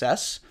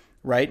CSS,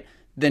 right,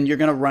 then you're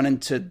going to run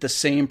into the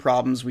same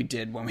problems we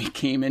did when we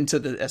came into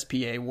the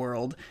SPA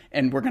world,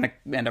 and we're going to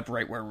end up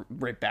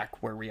right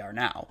back where we are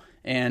now.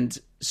 And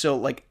so,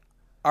 like,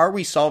 are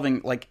we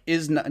solving, like, do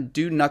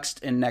Nuxt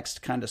and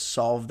Next kind of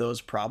solve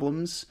those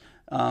problems?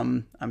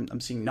 I'm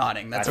seeing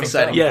nodding. That's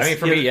exciting. So. Yes. I mean,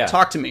 for me, yeah.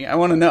 Talk to me. I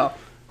want to know.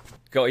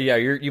 Go. Yeah,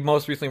 you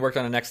most recently worked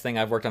on a Next thing.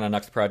 I've worked on a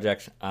Nuxt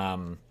project.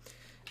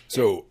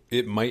 So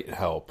it might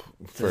help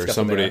for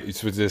somebody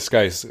to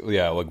discuss,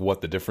 like what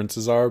the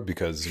differences are,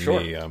 because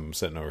me, I'm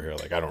sitting over here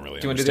like I don't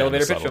really. Do you want to do the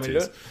elevator pitch? Want me to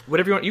do it?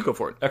 Whatever you want, you go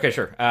for it. Okay,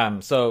 sure.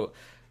 So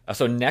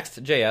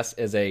Next.js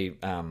is a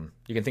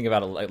you can think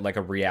about it like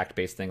a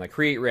React-based thing. Like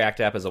create React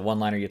app is a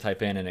one-liner you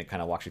type in, and it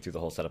kind of walks you through the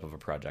whole setup of a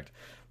project.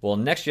 Well,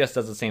 Next.js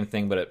does the same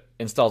thing, but it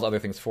installs other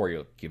things for you.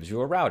 It gives you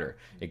a router.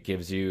 It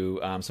gives you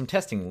some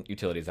testing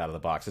utilities out of the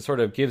box. It sort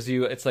of gives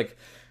you. It's like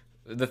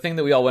the thing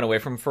that we all went away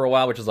from for a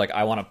while, which is like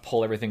I want to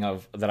pull everything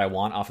that I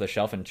want off the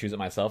shelf and choose it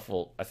myself.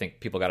 Well, I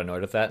think people got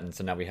annoyed with that, and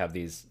so now we have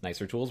these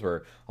nicer tools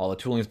where all the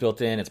tooling is built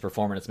in. It's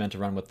performant. It's meant to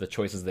run with the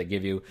choices they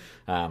give you.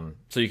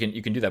 So you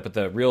can do that. But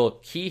the real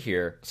key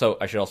here. So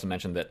I should also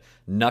mention that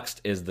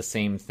Nuxt is the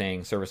same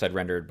thing, server side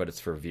rendered, but it's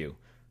for Vue.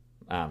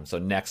 So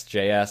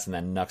Next.js and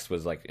then Nuxt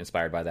was like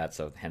inspired by that.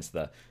 So hence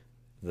the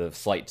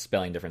slight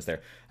spelling difference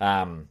there.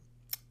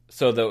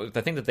 So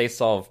the thing that they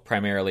solve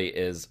primarily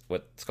is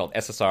what's called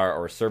SSR,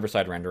 or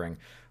server-side rendering,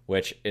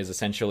 which is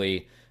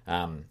essentially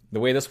the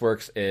way this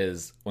works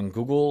is when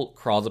Google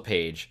crawls a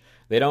page,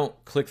 they don't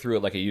click through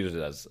it like a user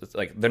does. It's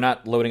like they're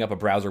not loading up a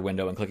browser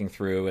window and clicking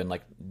through and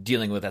like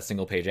dealing with that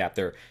single page app.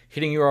 They're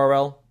hitting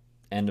URL,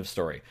 end of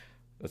story.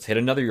 Let's hit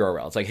another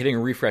URL. It's like hitting a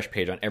refresh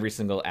page on every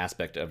single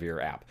aspect of your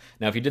app.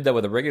 Now, if you did that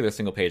with a regular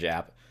single page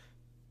app,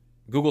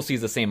 Google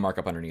sees the same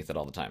markup underneath it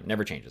all the time.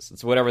 Never changes.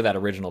 It's whatever that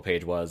original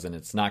page was, and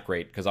it's not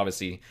great because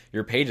obviously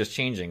your page is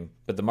changing,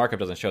 but the markup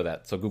doesn't show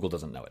that, so Google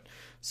doesn't know it.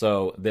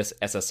 So this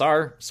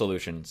SSR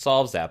solution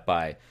solves that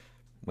by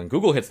when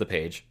Google hits the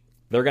page,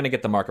 they're going to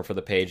get the markup for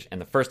the page, and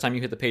the first time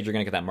you hit the page, you're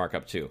going to get that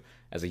markup too.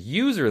 As a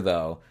user,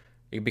 though,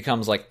 it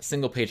becomes like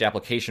single page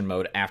application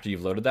mode after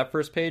you've loaded that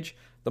first page.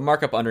 The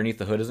markup underneath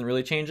the hood isn't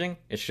really changing.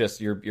 It's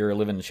just you're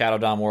living in Shadow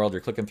DOM world.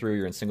 You're clicking through.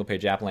 You're in single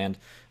page app land.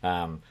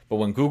 But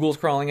when Google's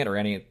crawling it, or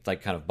any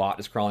like kind of bot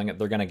is crawling it,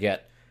 they're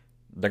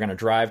gonna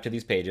drive to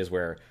these pages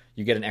where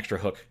you get an extra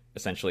hook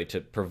essentially to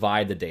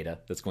provide the data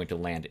that's going to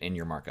land in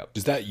your markup.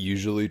 Does that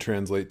usually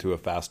translate to a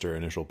faster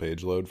initial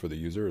page load for the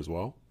user as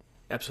well?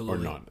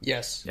 Absolutely. or not?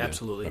 Yes.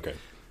 Absolutely. Okay,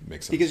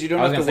 makes sense. Because you don't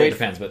I was have going to to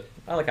say it wait. depends, but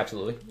I like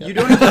absolutely. Yeah.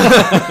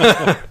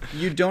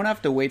 You don't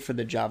have to wait for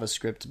the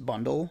JavaScript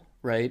bundle,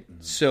 right?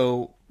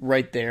 So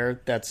right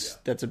there, that's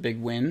a big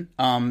win.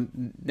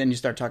 Then you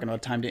start talking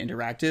about time to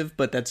interactive,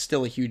 but that's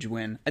still a huge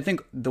win. I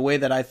think the way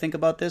that I think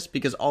about this,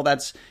 because all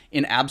that's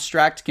in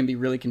abstract can be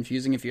really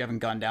confusing if you haven't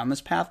gone down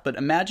this path, but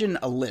imagine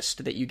a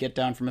list that you get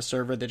down from a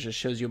server that just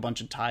shows you a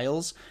bunch of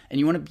tiles, and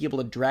you want to be able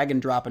to drag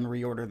and drop and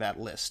reorder that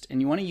list.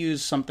 And you want to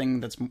use something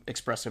that's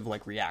expressive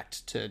like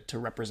React to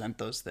represent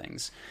those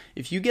things.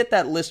 If you get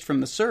that list from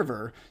the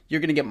server,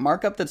 you're going to get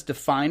markup that's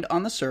defined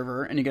on the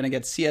server, and you're going to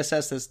get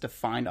CSS that's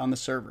defined on the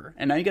server.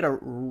 And now you got to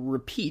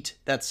repeat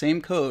that same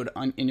code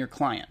in your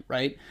client,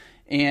 right?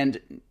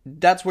 And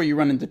that's where you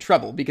run into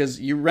trouble, because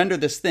you render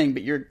this thing,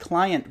 but your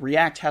client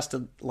React has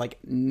to like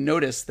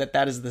notice that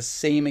that is the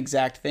same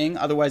exact thing.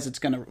 Otherwise, it's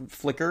going to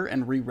flicker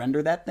and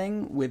re-render that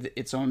thing with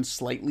its own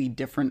slightly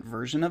different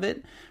version of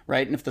it,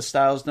 right? And if the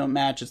styles don't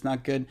match, it's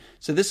not good.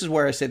 So this is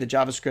where I say the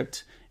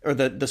JavaScript or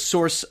the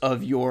source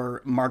of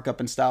your markup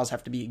and styles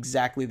have to be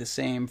exactly the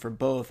same for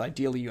both.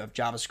 Ideally, you have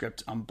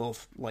JavaScript on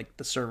both, like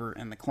the server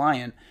and the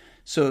client.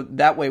 So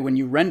that way, when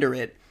you render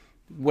it,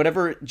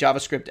 whatever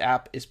JavaScript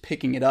app is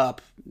picking it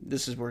up,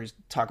 this is where we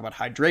talk about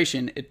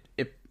hydration,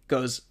 it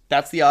goes,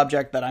 that's the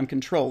object that I'm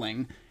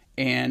controlling,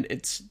 and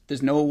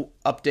there's no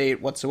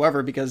update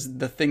whatsoever because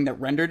the thing that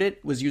rendered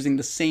it was using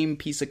the same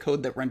piece of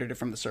code that rendered it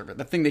from the server,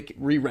 the thing that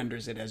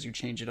re-renders it as you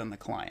change it on the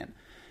client.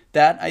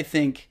 That, I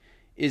think,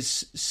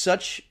 is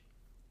such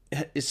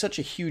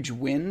a huge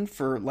win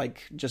for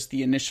like just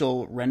the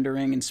initial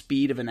rendering and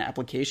speed of an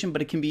application,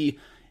 but it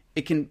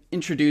can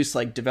introduce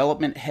like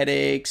development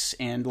headaches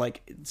and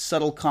like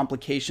subtle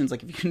complications.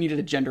 Like if you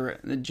needed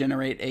to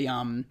generate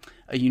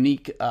a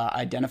unique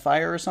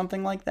identifier or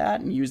something like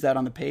that and use that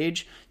on the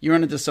page, you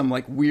run into some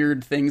like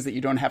weird things that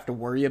you don't have to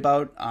worry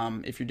about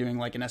if you're doing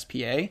like an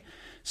SPA.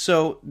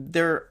 So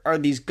there are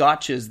these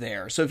gotchas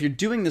there. So if you're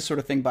doing this sort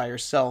of thing by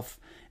yourself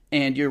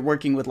and you're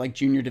working with like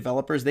junior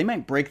developers, they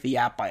might break the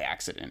app by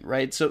accident,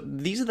 right? So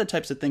these are the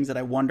types of things that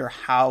I wonder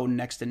how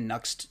Next and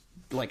Nuxt,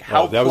 like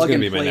how that was going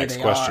to be my next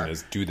question: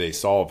 is do they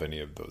solve any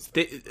of those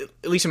things?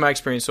 At least in my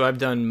experience, so I've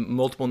done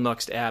multiple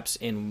Nuxt apps,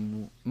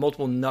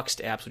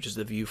 which is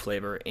the Vue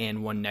flavor,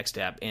 and one Next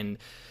app, and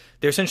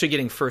they're essentially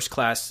getting first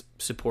class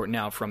support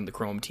now from the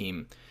Chrome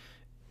team.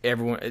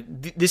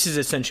 This is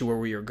essentially where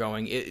we are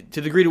going. To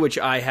the degree to which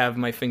I have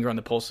my finger on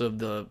the pulse of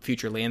the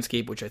future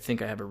landscape, which I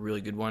think I have a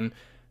really good one.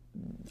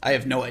 I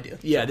have no idea.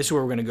 Yeah, this is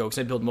where we're going to go because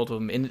I built multiple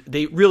of them, and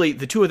they really,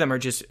 the two of them are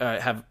just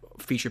have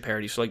feature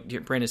parity. So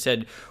like Brandon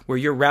said, where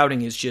your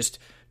routing is just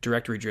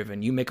directory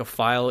driven. You make a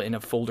file in a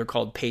folder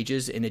called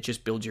pages, and it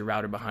just builds your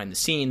router behind the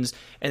scenes.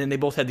 And then they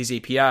both have these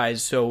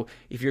APIs. So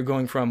if you're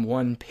going from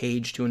one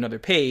page to another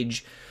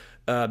page,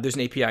 there's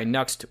an API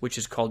Nuxt, which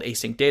is called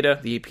async data.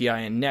 The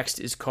API in Next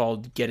is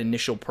called get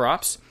initial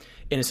props.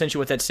 And essentially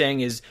what that's saying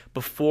is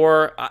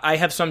before I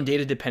have some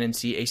data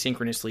dependency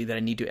asynchronously that I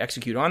need to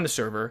execute on the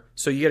server.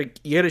 So you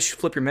got to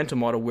flip your mental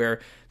model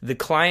where the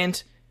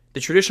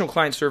traditional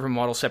client server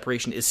model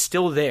separation is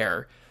still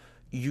there.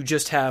 You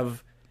just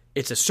have,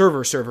 it's a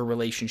server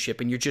relationship,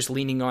 and you're just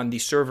leaning on the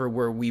server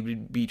where we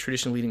would be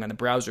traditionally leaning on the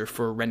browser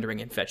for rendering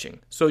and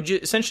fetching. So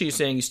essentially you're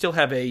saying you still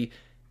have a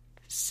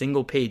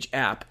single page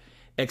app,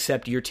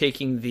 except you're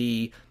taking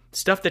the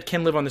stuff that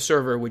can live on the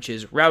server, which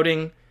is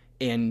routing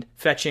and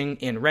fetching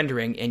and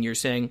rendering, and you're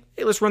saying,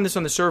 hey, let's run this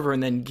on the server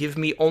and then give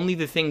me only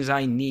the things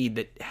I need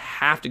that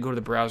have to go to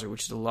the browser,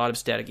 which is a lot of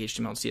static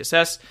HTML and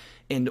CSS,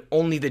 and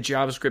only the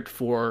JavaScript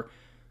for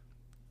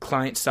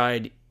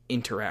client-side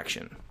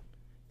interaction.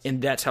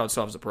 And that's how it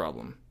solves the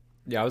problem.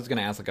 Yeah, I was going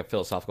to ask like a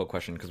philosophical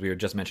question because we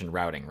just mentioned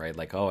routing, right?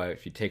 Like, oh,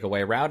 if you take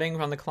away routing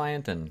from the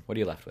client, then what are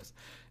you left with?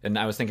 And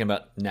I was thinking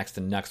about Next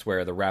and Nuxt,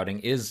 where the routing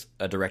is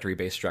a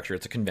directory-based structure.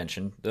 It's a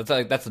convention.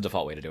 That's the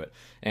default way to do it.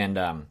 And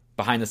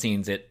behind the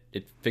scenes, it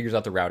figures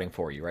out the routing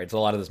for you, right? It's a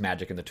lot of this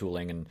magic in the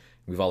tooling, and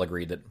we've all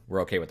agreed that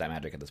we're okay with that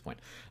magic at this point.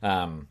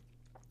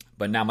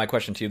 But now my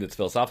question to you that's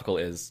philosophical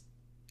is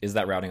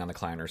that routing on the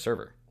client or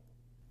server?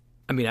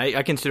 I mean,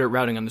 I consider it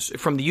routing on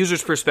from the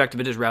user's perspective,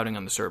 it is routing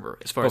on the server.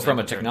 As far as from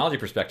a technology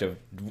perspective,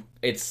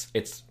 it's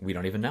we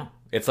don't even know.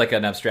 It's like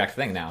an abstract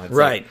thing now. It's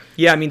right. Like,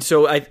 yeah. I mean,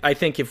 so I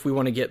think if we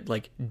want to get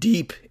like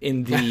deep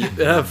in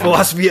the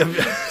philosophy of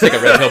it's like a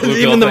red pill, blue pill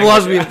even the thing.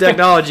 philosophy of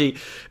technology,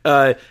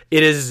 it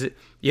is.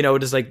 You know,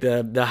 it is like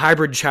the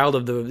hybrid child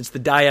of it's the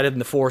dyad in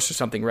the force or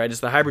something, right?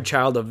 It's the hybrid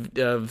child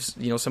of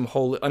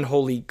some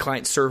unholy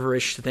client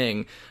server-ish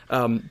thing.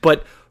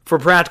 But for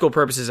practical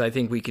purposes, I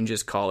think we can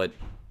just call it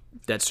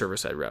that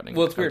server-side routing.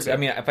 Well, it's weird. I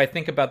mean, if I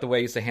think about the way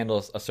I used to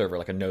handle a server,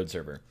 like a node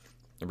server,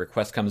 the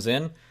request comes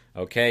in.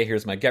 Okay,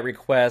 here's my GET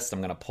request. I'm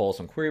going to pull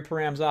some query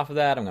params off of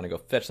that. I'm going to go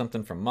fetch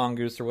something from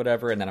Mongoose or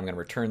whatever, and then I'm going to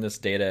return this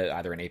data,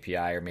 either an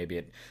API or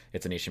maybe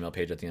it's an HTML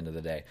page at the end of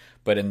the day.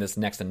 But in this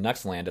Next and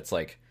Nuxt land, it's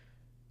like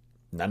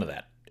none of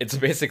that. It's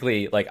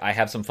basically like I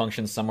have some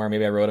functions somewhere.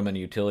 Maybe I wrote them in a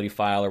utility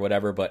file or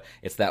whatever, but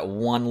it's that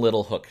one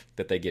little hook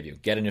that they give you.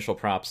 Get initial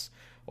props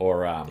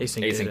or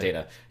async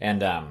data.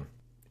 And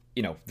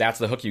that's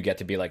the hook you get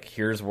to be like,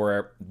 here's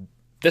where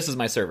this is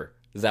my server.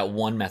 Is that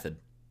one method?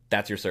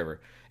 That's your server,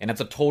 and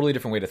that's a totally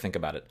different way to think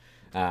about it.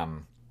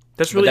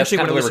 That's really interesting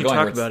kind when of we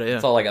talk about it. Yeah.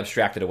 It's all like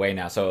abstracted away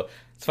now. So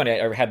it's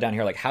funny. I had down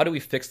here like, how do we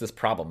fix this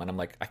problem? And I'm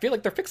like, I feel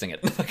like they're fixing it.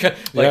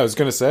 Yeah, I was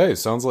gonna say, it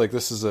sounds like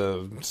this is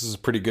a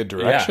pretty good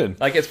direction. Yeah.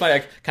 Like it's funny.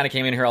 I kind of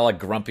came in here all like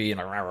grumpy and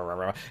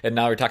and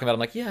now we're talking about. I'm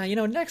like, yeah,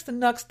 Next and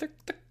Nux, they're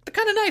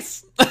kind of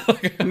nice.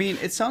 I mean,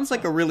 it sounds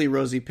like a really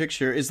rosy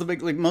picture. Is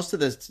like most of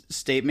the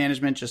state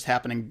management just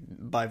happening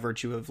by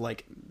virtue of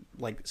like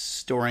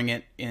storing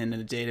it in a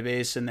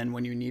database, and then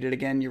when you need it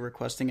again, you're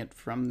requesting it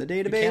from the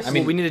database? I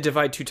mean, we need to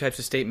divide two types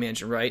of state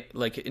management, right?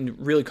 Like, in a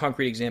really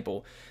concrete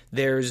example,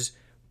 there's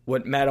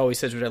what Matt always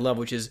says, which I love,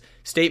 which is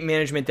state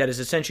management that is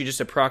essentially just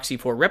a proxy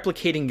for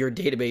replicating your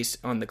database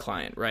on the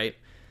client, right?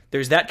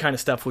 There's that kind of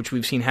stuff, which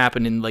we've seen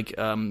happen in, like,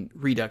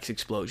 Redux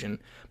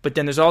explosion. But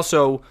then there's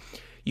also...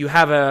 you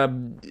have a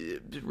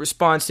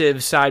responsive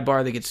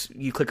sidebar that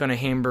you click on a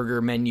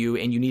hamburger menu,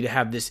 and you need to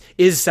have this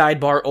is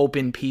sidebar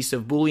open piece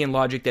of Boolean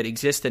logic that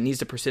exists that needs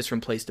to persist from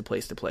place to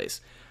place to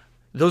place.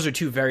 Those are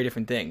two very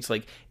different things.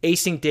 Like,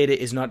 async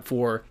data is not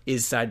for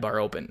is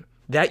sidebar open.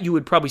 That you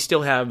would probably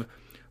still have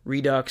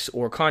Redux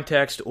or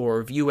Context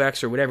or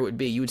Vuex or whatever it would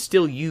be. You would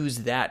still use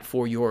that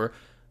for your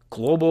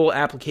global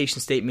application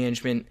state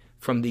management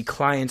from the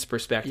client's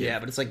perspective. Yeah,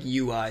 but it's like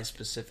UI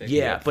specific.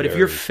 Yeah, but if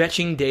you're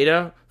fetching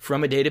data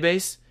from a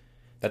database,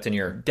 that's in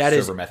your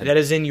server method. That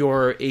is in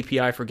your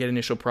API for get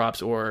initial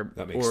props or...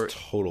 That makes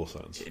total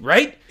sense.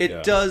 Right?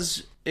 It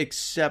does,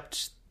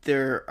 except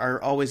there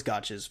are always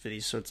gotchas for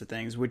these sorts of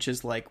things, which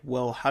is like,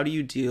 well, how do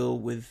you deal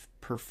with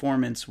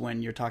performance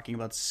when you're talking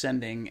about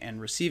sending and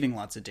receiving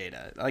lots of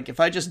data? Like, if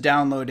I just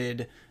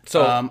downloaded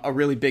a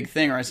really big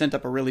thing, or I sent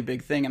up a really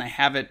big thing and I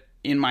have it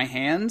in my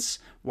hands,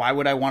 why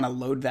would I want to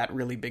load that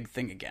really big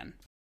thing again?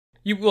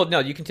 You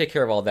can take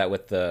care of all that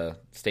with the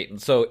state.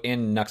 So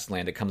in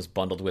Nuxland, it comes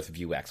bundled with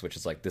Vuex, which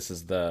is like, this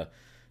is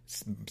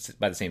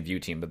by the same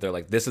Vue team, but they're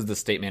like, this is the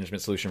state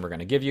management solution we're going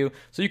to give you.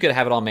 So you could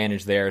have it all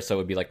managed there, so it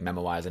would be like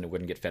Memoize and it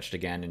wouldn't get fetched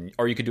again.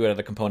 Or you could do it at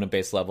a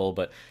component-based level,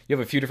 but you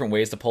have a few different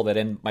ways to pull that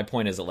in. My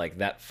point is that like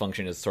that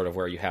function is sort of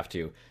where you have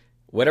to,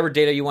 whatever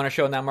data you want to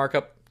show in that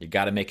markup, you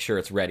got to make sure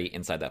it's ready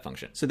inside that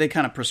function. So they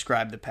kind of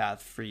prescribe the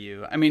path for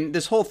you. I mean,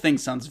 this whole thing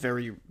sounds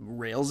very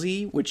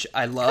Railsy, which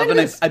I love, and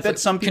I bet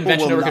some people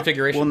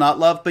will not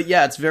love. But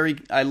yeah, it's very.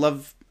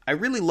 I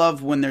really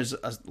love when there's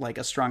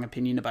a strong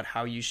opinion about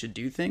how you should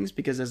do things,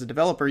 because as a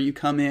developer, you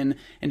come in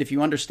and if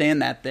you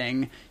understand that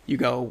thing, you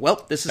go,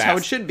 well, this is how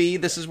it should be.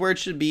 This is where it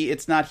should be.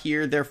 It's not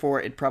here,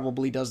 therefore it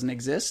probably doesn't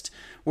exist.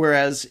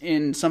 Whereas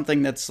in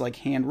something that's like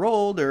hand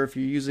rolled, or if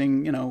you're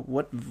using,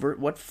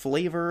 what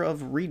flavor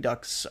of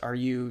Redux are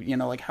you,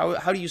 like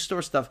how do you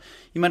store stuff?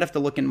 You might have to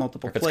look in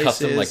multiple places. It's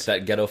custom, like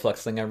that Ghetto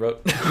Flex thing I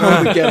wrote.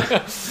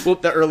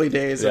 The early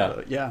days.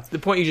 Yeah. The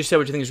point you just said,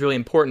 which I think is really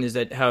important, is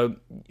that how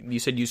you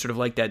said you sort of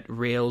like that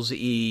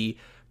Rails-y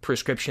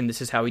prescription.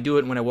 This is how we do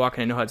it. When I walk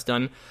in, I know how it's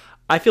done.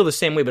 I feel the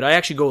same way, but I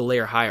actually go a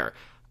layer higher.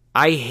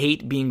 I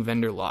hate being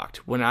vendor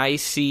locked. When I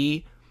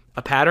see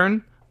a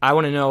pattern, I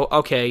want to know,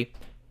 okay,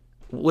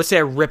 let's say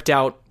I ripped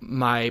out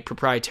my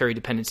proprietary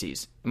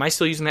dependencies. Am I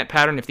still using that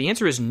pattern? If the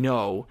answer is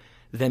no,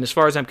 then as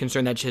far as I'm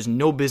concerned, that just has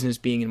no business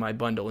being in my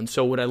bundle. And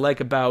so what I like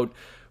about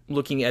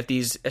looking at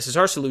these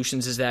SSR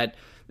solutions is that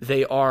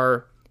they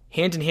are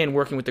hand-in-hand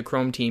working with the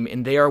Chrome team,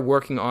 and they are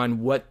working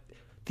on what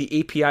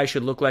the API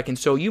should look like. And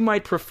so you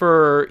might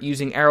prefer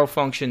using arrow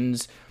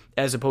functions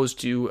as opposed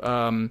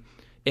to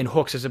in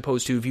hooks as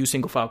opposed to Vue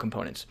single file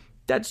components.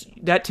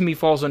 That to me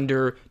falls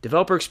under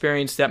developer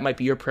experience. That might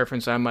be your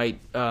preference. I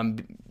might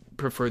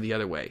prefer the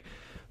other way.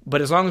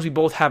 But as long as we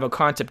both have a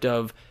concept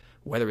of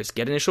whether it's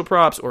get initial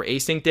props or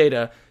async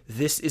data,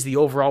 this is the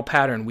overall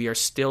pattern. We are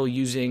still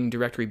using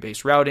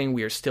directory-based routing.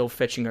 We are still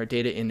fetching our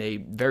data in a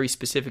very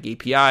specific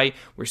API.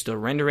 We're still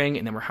rendering,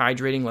 and then we're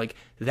hydrating. Like,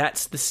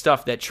 that's the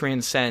stuff that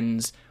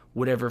transcends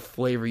whatever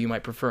flavor you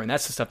might prefer, and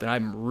that's the stuff that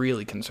I'm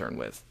really concerned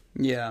with.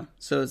 Yeah,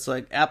 so it's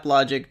like app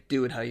logic,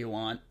 do it how you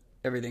want.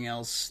 Everything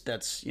else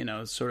that's,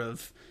 sort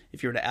of,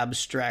 if you were to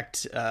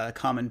abstract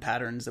common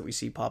patterns that we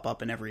see pop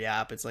up in every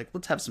app, it's like,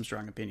 let's have some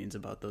strong opinions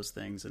about those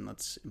things and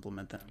let's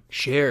implement them.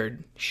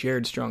 Shared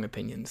strong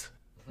opinions.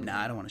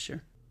 Nah, I don't want to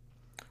share.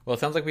 Well, it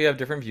sounds like we have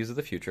different views of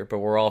the future, but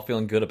we're all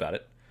feeling good about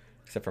it,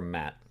 except for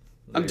Matt.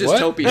 I'm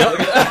dystopia.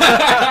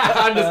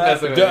 I'm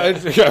just messing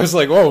with you. I was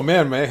like, oh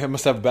man, I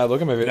must have a bad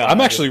look at my video. No,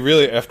 I'm actually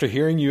really, after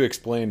hearing you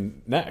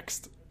explain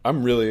Next,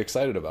 I'm really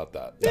excited about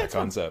that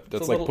concept.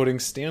 That's like putting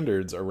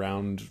standards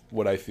around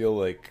what I feel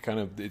like kind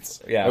of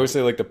I always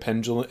say like the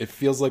pendulum. It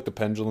feels like the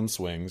pendulum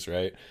swings,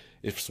 right?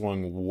 It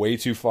swung way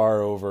too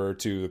far over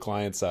to the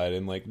client side,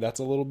 and like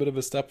that's a little bit of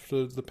a step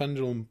to the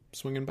pendulum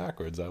swinging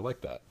backwards. I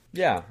like that.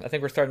 Yeah, I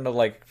think we're starting to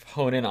like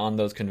hone in on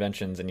those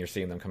conventions, and you're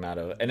seeing them come out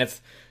of it. And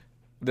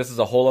this is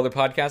a whole other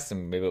podcast,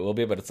 and maybe it will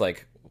be, but it's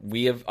like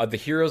we have the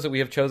heroes that we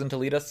have chosen to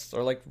lead us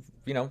are like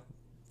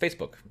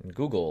Facebook and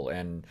Google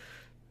and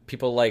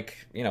people like,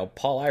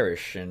 Paul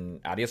Irish and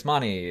Adi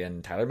Osmani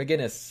and Tyler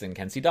McGinnis and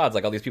Ken C. Dodds,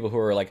 like all these people who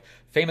are like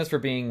famous for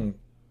being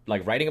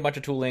like writing a bunch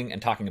of tooling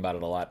and talking about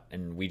it a lot,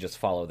 and we just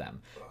follow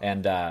them.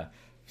 And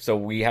so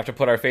we have to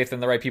put our faith in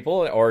the right people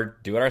or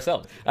do it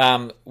ourselves.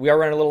 We are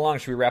running a little long.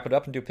 Should we wrap it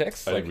up and do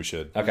picks? I think we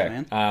should.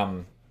 Okay.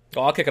 Well,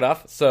 I'll kick it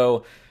off.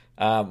 So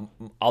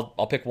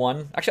I'll pick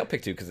one. Actually, I'll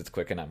pick two because it's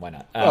quick, and why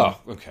not?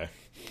 Okay.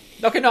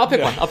 Okay, no, I'll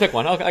pick one. I'll pick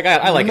one. Okay,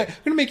 I like it. I'm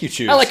going to make you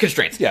choose. I like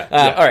constraints. Yeah.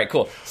 All right,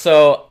 cool.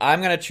 So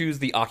I'm going to choose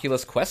the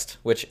Oculus Quest,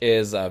 which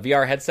is a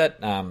VR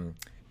headset.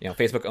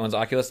 Facebook owns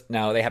Oculus.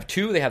 Now, they have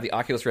two. They have the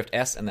Oculus Rift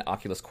S and the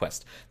Oculus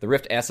Quest. The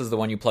Rift S is the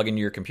one you plug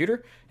into your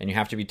computer, and you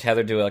have to be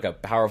tethered to like a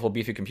powerful,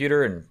 beefy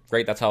computer, and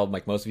great, that's how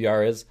like most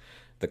VR is.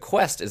 The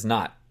Quest is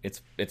not.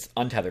 It's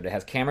untethered. It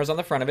has cameras on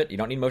the front of it. You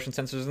don't need motion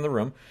sensors in the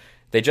room.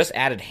 They just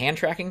added hand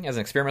tracking as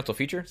an experimental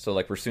feature, so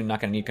like we're soon not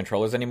going to need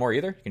controllers anymore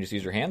either. You can just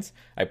use your hands.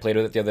 I played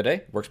with it the other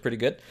day. Works pretty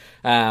good.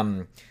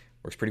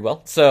 Works pretty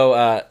well.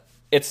 So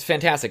it's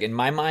fantastic. In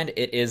my mind,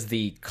 it is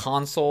the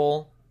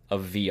console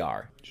of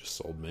VR. Just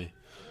sold me.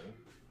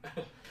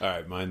 All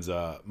right, mine's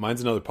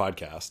another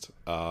podcast.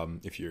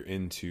 If you're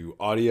into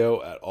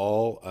audio at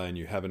all and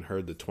you haven't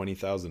heard the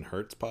 20,000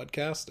 Hertz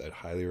podcast, I'd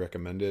highly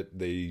recommend it.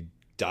 They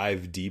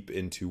dive deep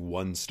into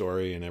one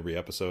story in every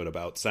episode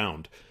about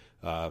sound.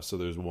 So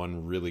there's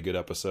one really good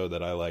episode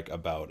that I like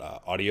about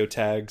audio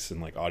tags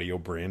and like audio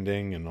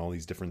branding and all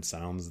these different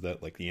sounds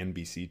that like the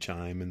NBC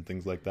chime and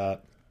things like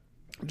that.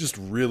 Just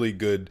really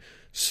good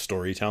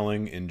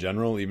storytelling in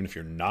general, even if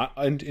you're not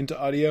into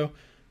audio.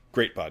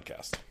 Great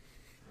podcast.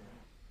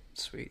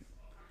 Sweet.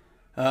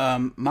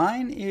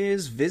 Mine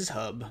is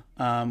VizHub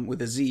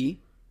with a Z.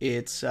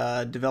 It's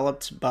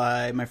developed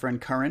by my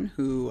friend Curran,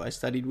 who I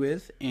studied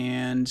with,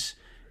 and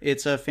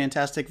it's a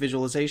fantastic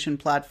visualization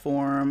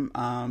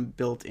platform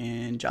built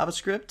in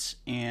JavaScript,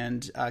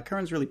 and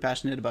Curran's really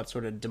passionate about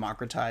sort of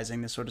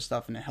democratizing this sort of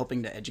stuff and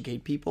helping to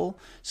educate people.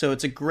 So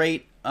it's a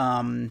great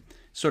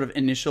sort of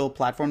initial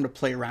platform to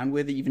play around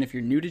with, even if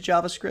you're new to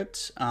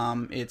JavaScript.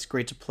 It's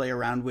great to play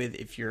around with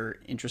if you're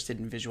interested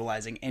in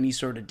visualizing any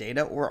sort of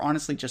data, or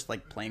honestly just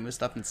like playing with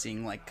stuff and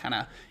seeing like kind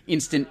of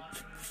instant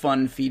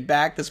fun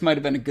feedback. This might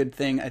have been a good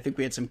thing. I think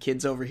we had some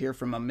kids over here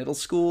from a middle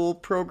school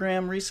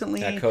program recently.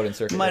 Yeah, Code and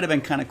Circuit. Might have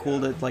been kind of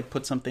cool to like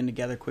put something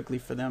together quickly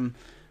for them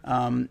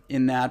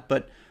in that.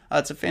 But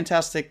it's a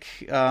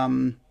fantastic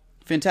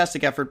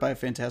effort by a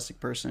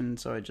fantastic person.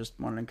 So I just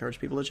wanted to encourage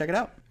people to check it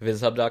out.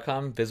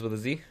 VizHub.com, Viz with a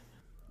Z.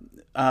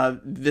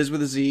 Viz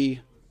with a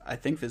Z. I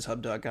think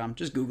VizHub.com.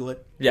 Just Google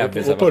it. Yeah,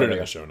 we'll put it in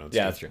the show notes.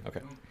 Yeah, that's true.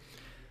 Okay. All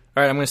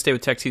right, I'm going to stay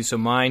with tech too. So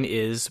mine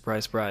is,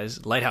 surprise,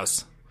 surprise,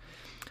 Lighthouse.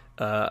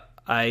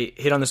 I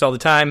hit on this all the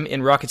time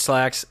in Rocket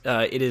Slacks.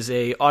 It is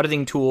a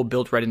auditing tool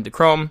built right into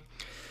Chrome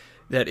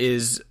that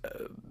is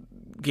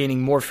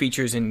gaining more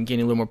features and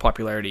gaining a little more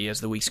popularity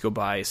as the weeks go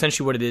by.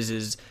 Essentially what it is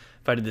if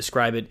I had to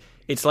describe it,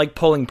 it's like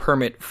pulling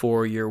permit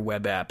for your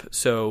web app.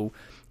 So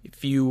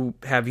if you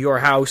have your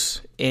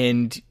house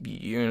and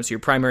it's your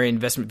primary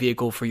investment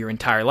vehicle for your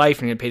entire life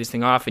and you're going to pay this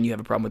thing off and you have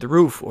a problem with the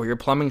roof or your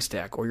plumbing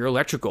stack or your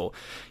electrical,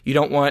 you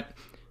don't want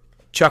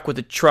Chuck with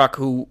a truck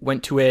who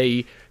went to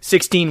a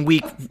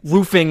 16-week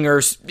roofing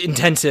or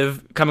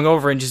intensive coming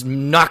over and just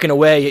knocking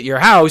away at your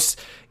house.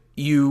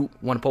 You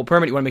want to pull a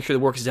permit. You want to make sure the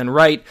work is done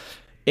right.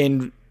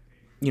 And,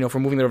 for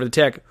moving it over to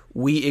tech,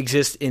 we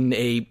exist in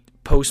a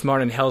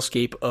postmodern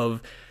hellscape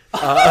of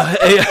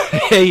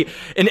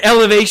an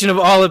elevation of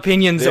all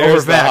opinions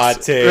over facts. The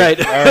hot take.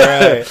 Right.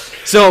 All right.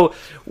 So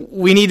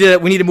we need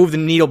to move the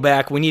needle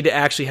back. We need to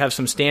actually have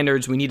some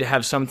standards. We need to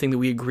have something that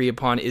we agree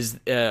upon is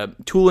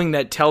tooling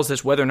that tells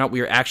us whether or not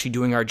we are actually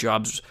doing our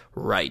jobs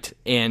right.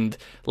 And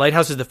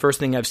Lighthouse is the first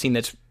thing I've seen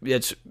that's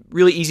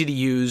really easy to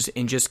use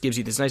and just gives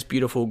you this nice,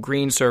 beautiful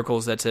green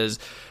circles that says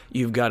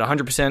you've got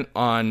 100%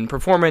 on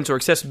performance or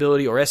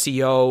accessibility or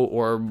SEO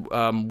or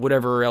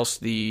whatever else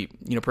the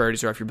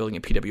priorities are if you're building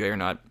a PWA or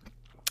not.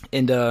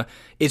 And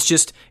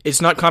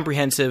it's not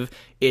comprehensive.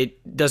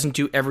 It doesn't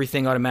do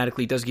everything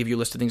automatically. It does give you a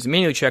list of things to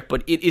manually check,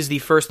 but it is the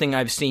first thing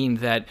I've seen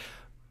that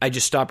I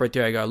just stop right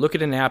there. I go, look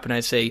at an app and I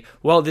say,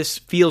 well, this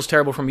feels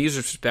terrible from a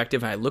user's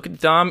perspective. And I look at the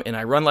DOM and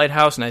I run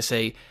Lighthouse and I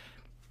say,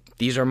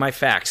 these are my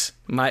facts.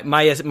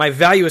 My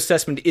value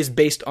assessment is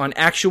based on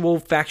actual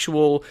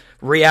factual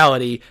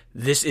reality.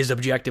 This is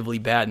objectively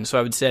bad. And so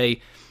I would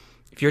say,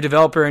 if you're a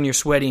developer and you're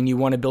sweaty and you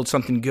want to build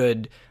something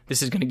good,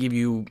 this is going to give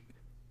you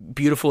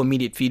beautiful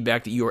immediate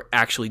feedback that you are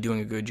actually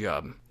doing a good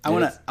job. I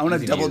want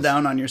to double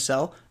down on your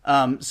sell.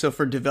 So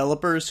for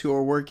developers who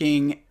are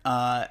working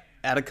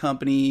at a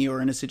company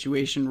or in a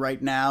situation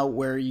right now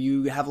where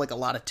you have like a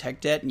lot of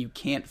tech debt and you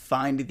can't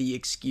find the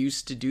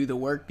excuse to do the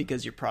work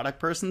because your product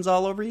person's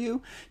all over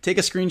you, take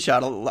a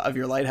screenshot of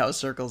your Lighthouse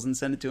circles and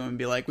send it to them and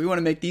be like, we want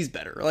to make these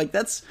better. Like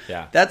that's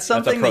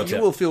something that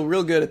you will feel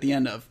real good at the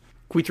end of.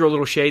 Can we throw a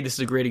little shade? This is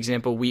a great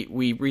example.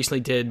 We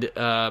recently did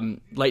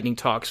lightning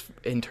talks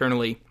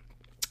internally,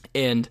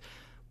 and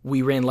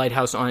we ran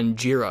Lighthouse on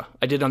Jira.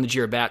 I did it on the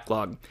Jira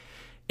backlog.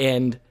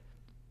 And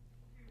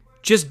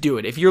just do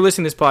it. If you're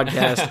listening to this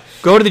podcast,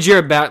 go to the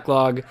Jira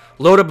backlog,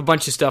 load up a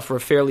bunch of stuff for a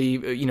fairly,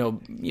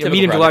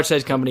 medium to large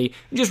size company,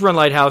 and just run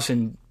Lighthouse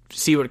and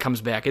see what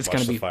comes back. It's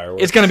going to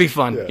be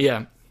fun.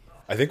 Yeah.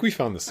 I think we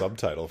found the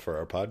subtitle for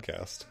our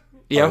podcast.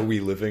 Yeah. Are we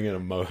living in a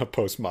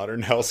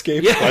postmodern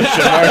hellscape?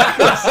 Question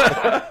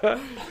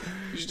mark.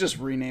 You should just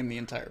rename the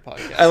entire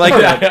podcast. I like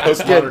that.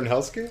 Postmodern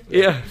hellscape?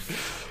 Yeah.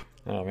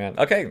 Oh man.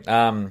 Okay.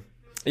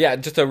 Yeah.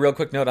 Just a real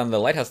quick note on the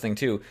lighthouse thing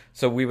too.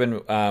 So we've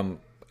been,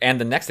 and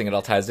the next thing it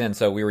all ties in.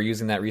 So we were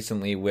using that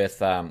recently with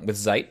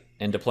Zeit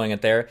and deploying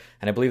it there.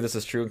 And I believe this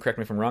is true. And correct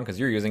me if I'm wrong because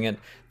you're using it.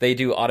 They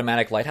do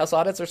automatic lighthouse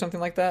audits or something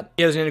like that.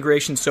 Yeah, there's an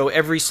integration. So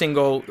every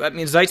single, I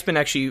mean, Zeit's been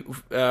actually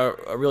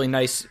a really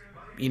nice,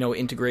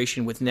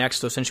 integration with Next.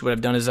 So essentially, what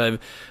I've done is I'm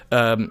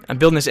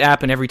building this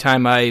app, and every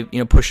time I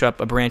push up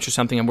a branch or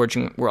something, I'm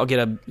working where I'll get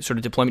a sort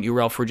of deployment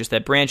URL for just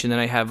that branch, and then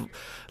I have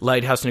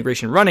Lighthouse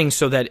integration running,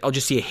 so that I'll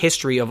just see a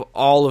history of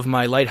all of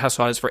my Lighthouse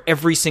audits for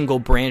every single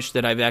branch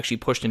that I've actually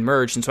pushed and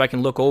merged, and so I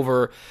can look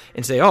over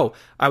and say, oh,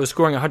 I was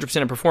scoring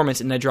 100% of performance,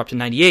 and I dropped to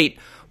 98.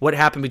 What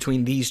happened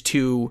between these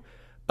two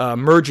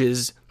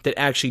merges that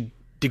actually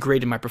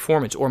degraded my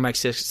performance or my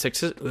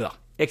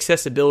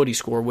accessibility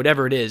score,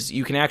 whatever it is?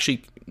 You can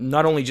actually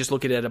not only just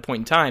look at it at a point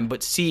in time,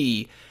 but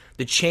see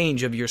the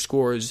change of your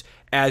scores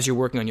as you're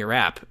working on your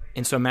app.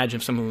 And so imagine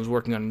if someone was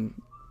working on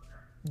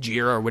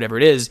Jira or whatever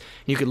it is,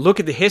 you could look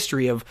at the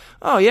history of,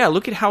 oh yeah,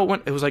 look at how it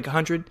went. It was like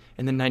 100,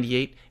 and then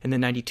 98, and then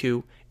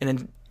 92, and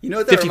then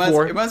what that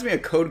 54. reminds me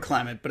of Code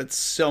Climate, but it's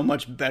so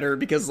much better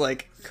because Code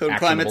Actionable.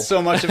 Climate,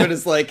 so much of it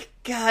is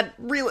God,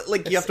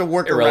 really, you have to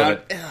work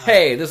Irrelevant. around.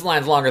 Hey, this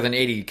line's longer than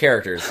 80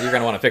 characters. So you're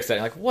going to want to fix that.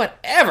 You're like,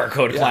 whatever,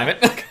 Code Climate.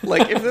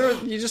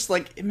 If you just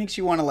it makes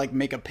you want to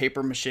make a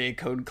paper mache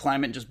Code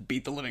Climate and just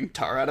beat the living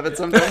tar out of it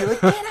sometimes. You're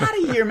like, get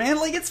out of here, man.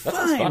 It's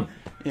fine. Fun.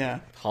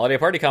 Yeah. Holiday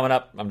party coming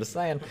up. I'm just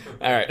saying.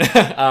 All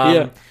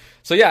right.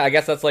 So yeah, I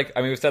guess that's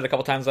we've said it a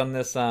couple times on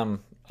this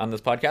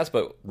podcast,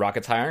 but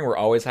Rocket's hiring. We're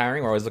always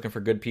hiring. We're always looking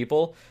for good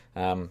people.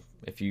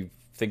 If you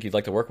think you'd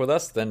like to work with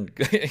us, then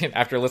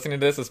after listening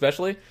to this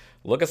especially,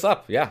 look us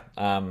up. Yeah.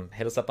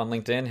 Hit us up on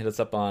LinkedIn. Hit us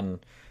up on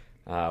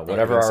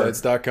whatever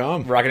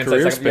RocketInsights.com. Rocket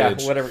careers Insights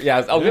page. Yeah, whatever.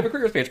 Yeah. Oh, we have a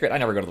careers page. Great. I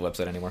never go to the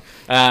website anymore.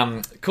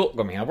 Cool.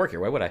 I mean, I work here.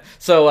 Why would I?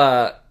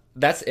 So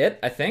that's it,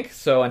 I think.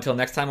 So until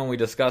next time when we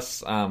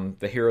discuss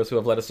the heroes who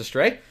have led us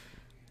astray,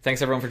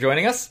 thanks everyone for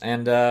joining us.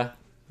 And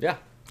yeah.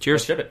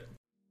 Cheers. Let's ship it.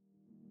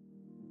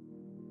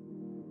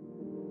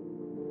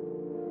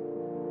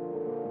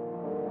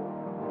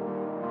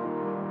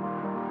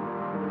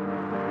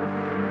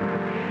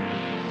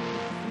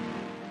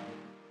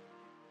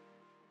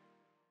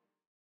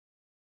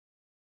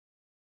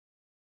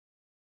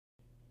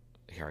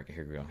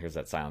 Here we go. Here's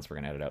that silence we're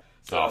going to edit out.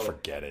 Oh,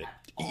 forget it.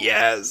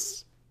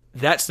 Yes.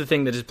 That's the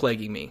thing that is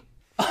plaguing me.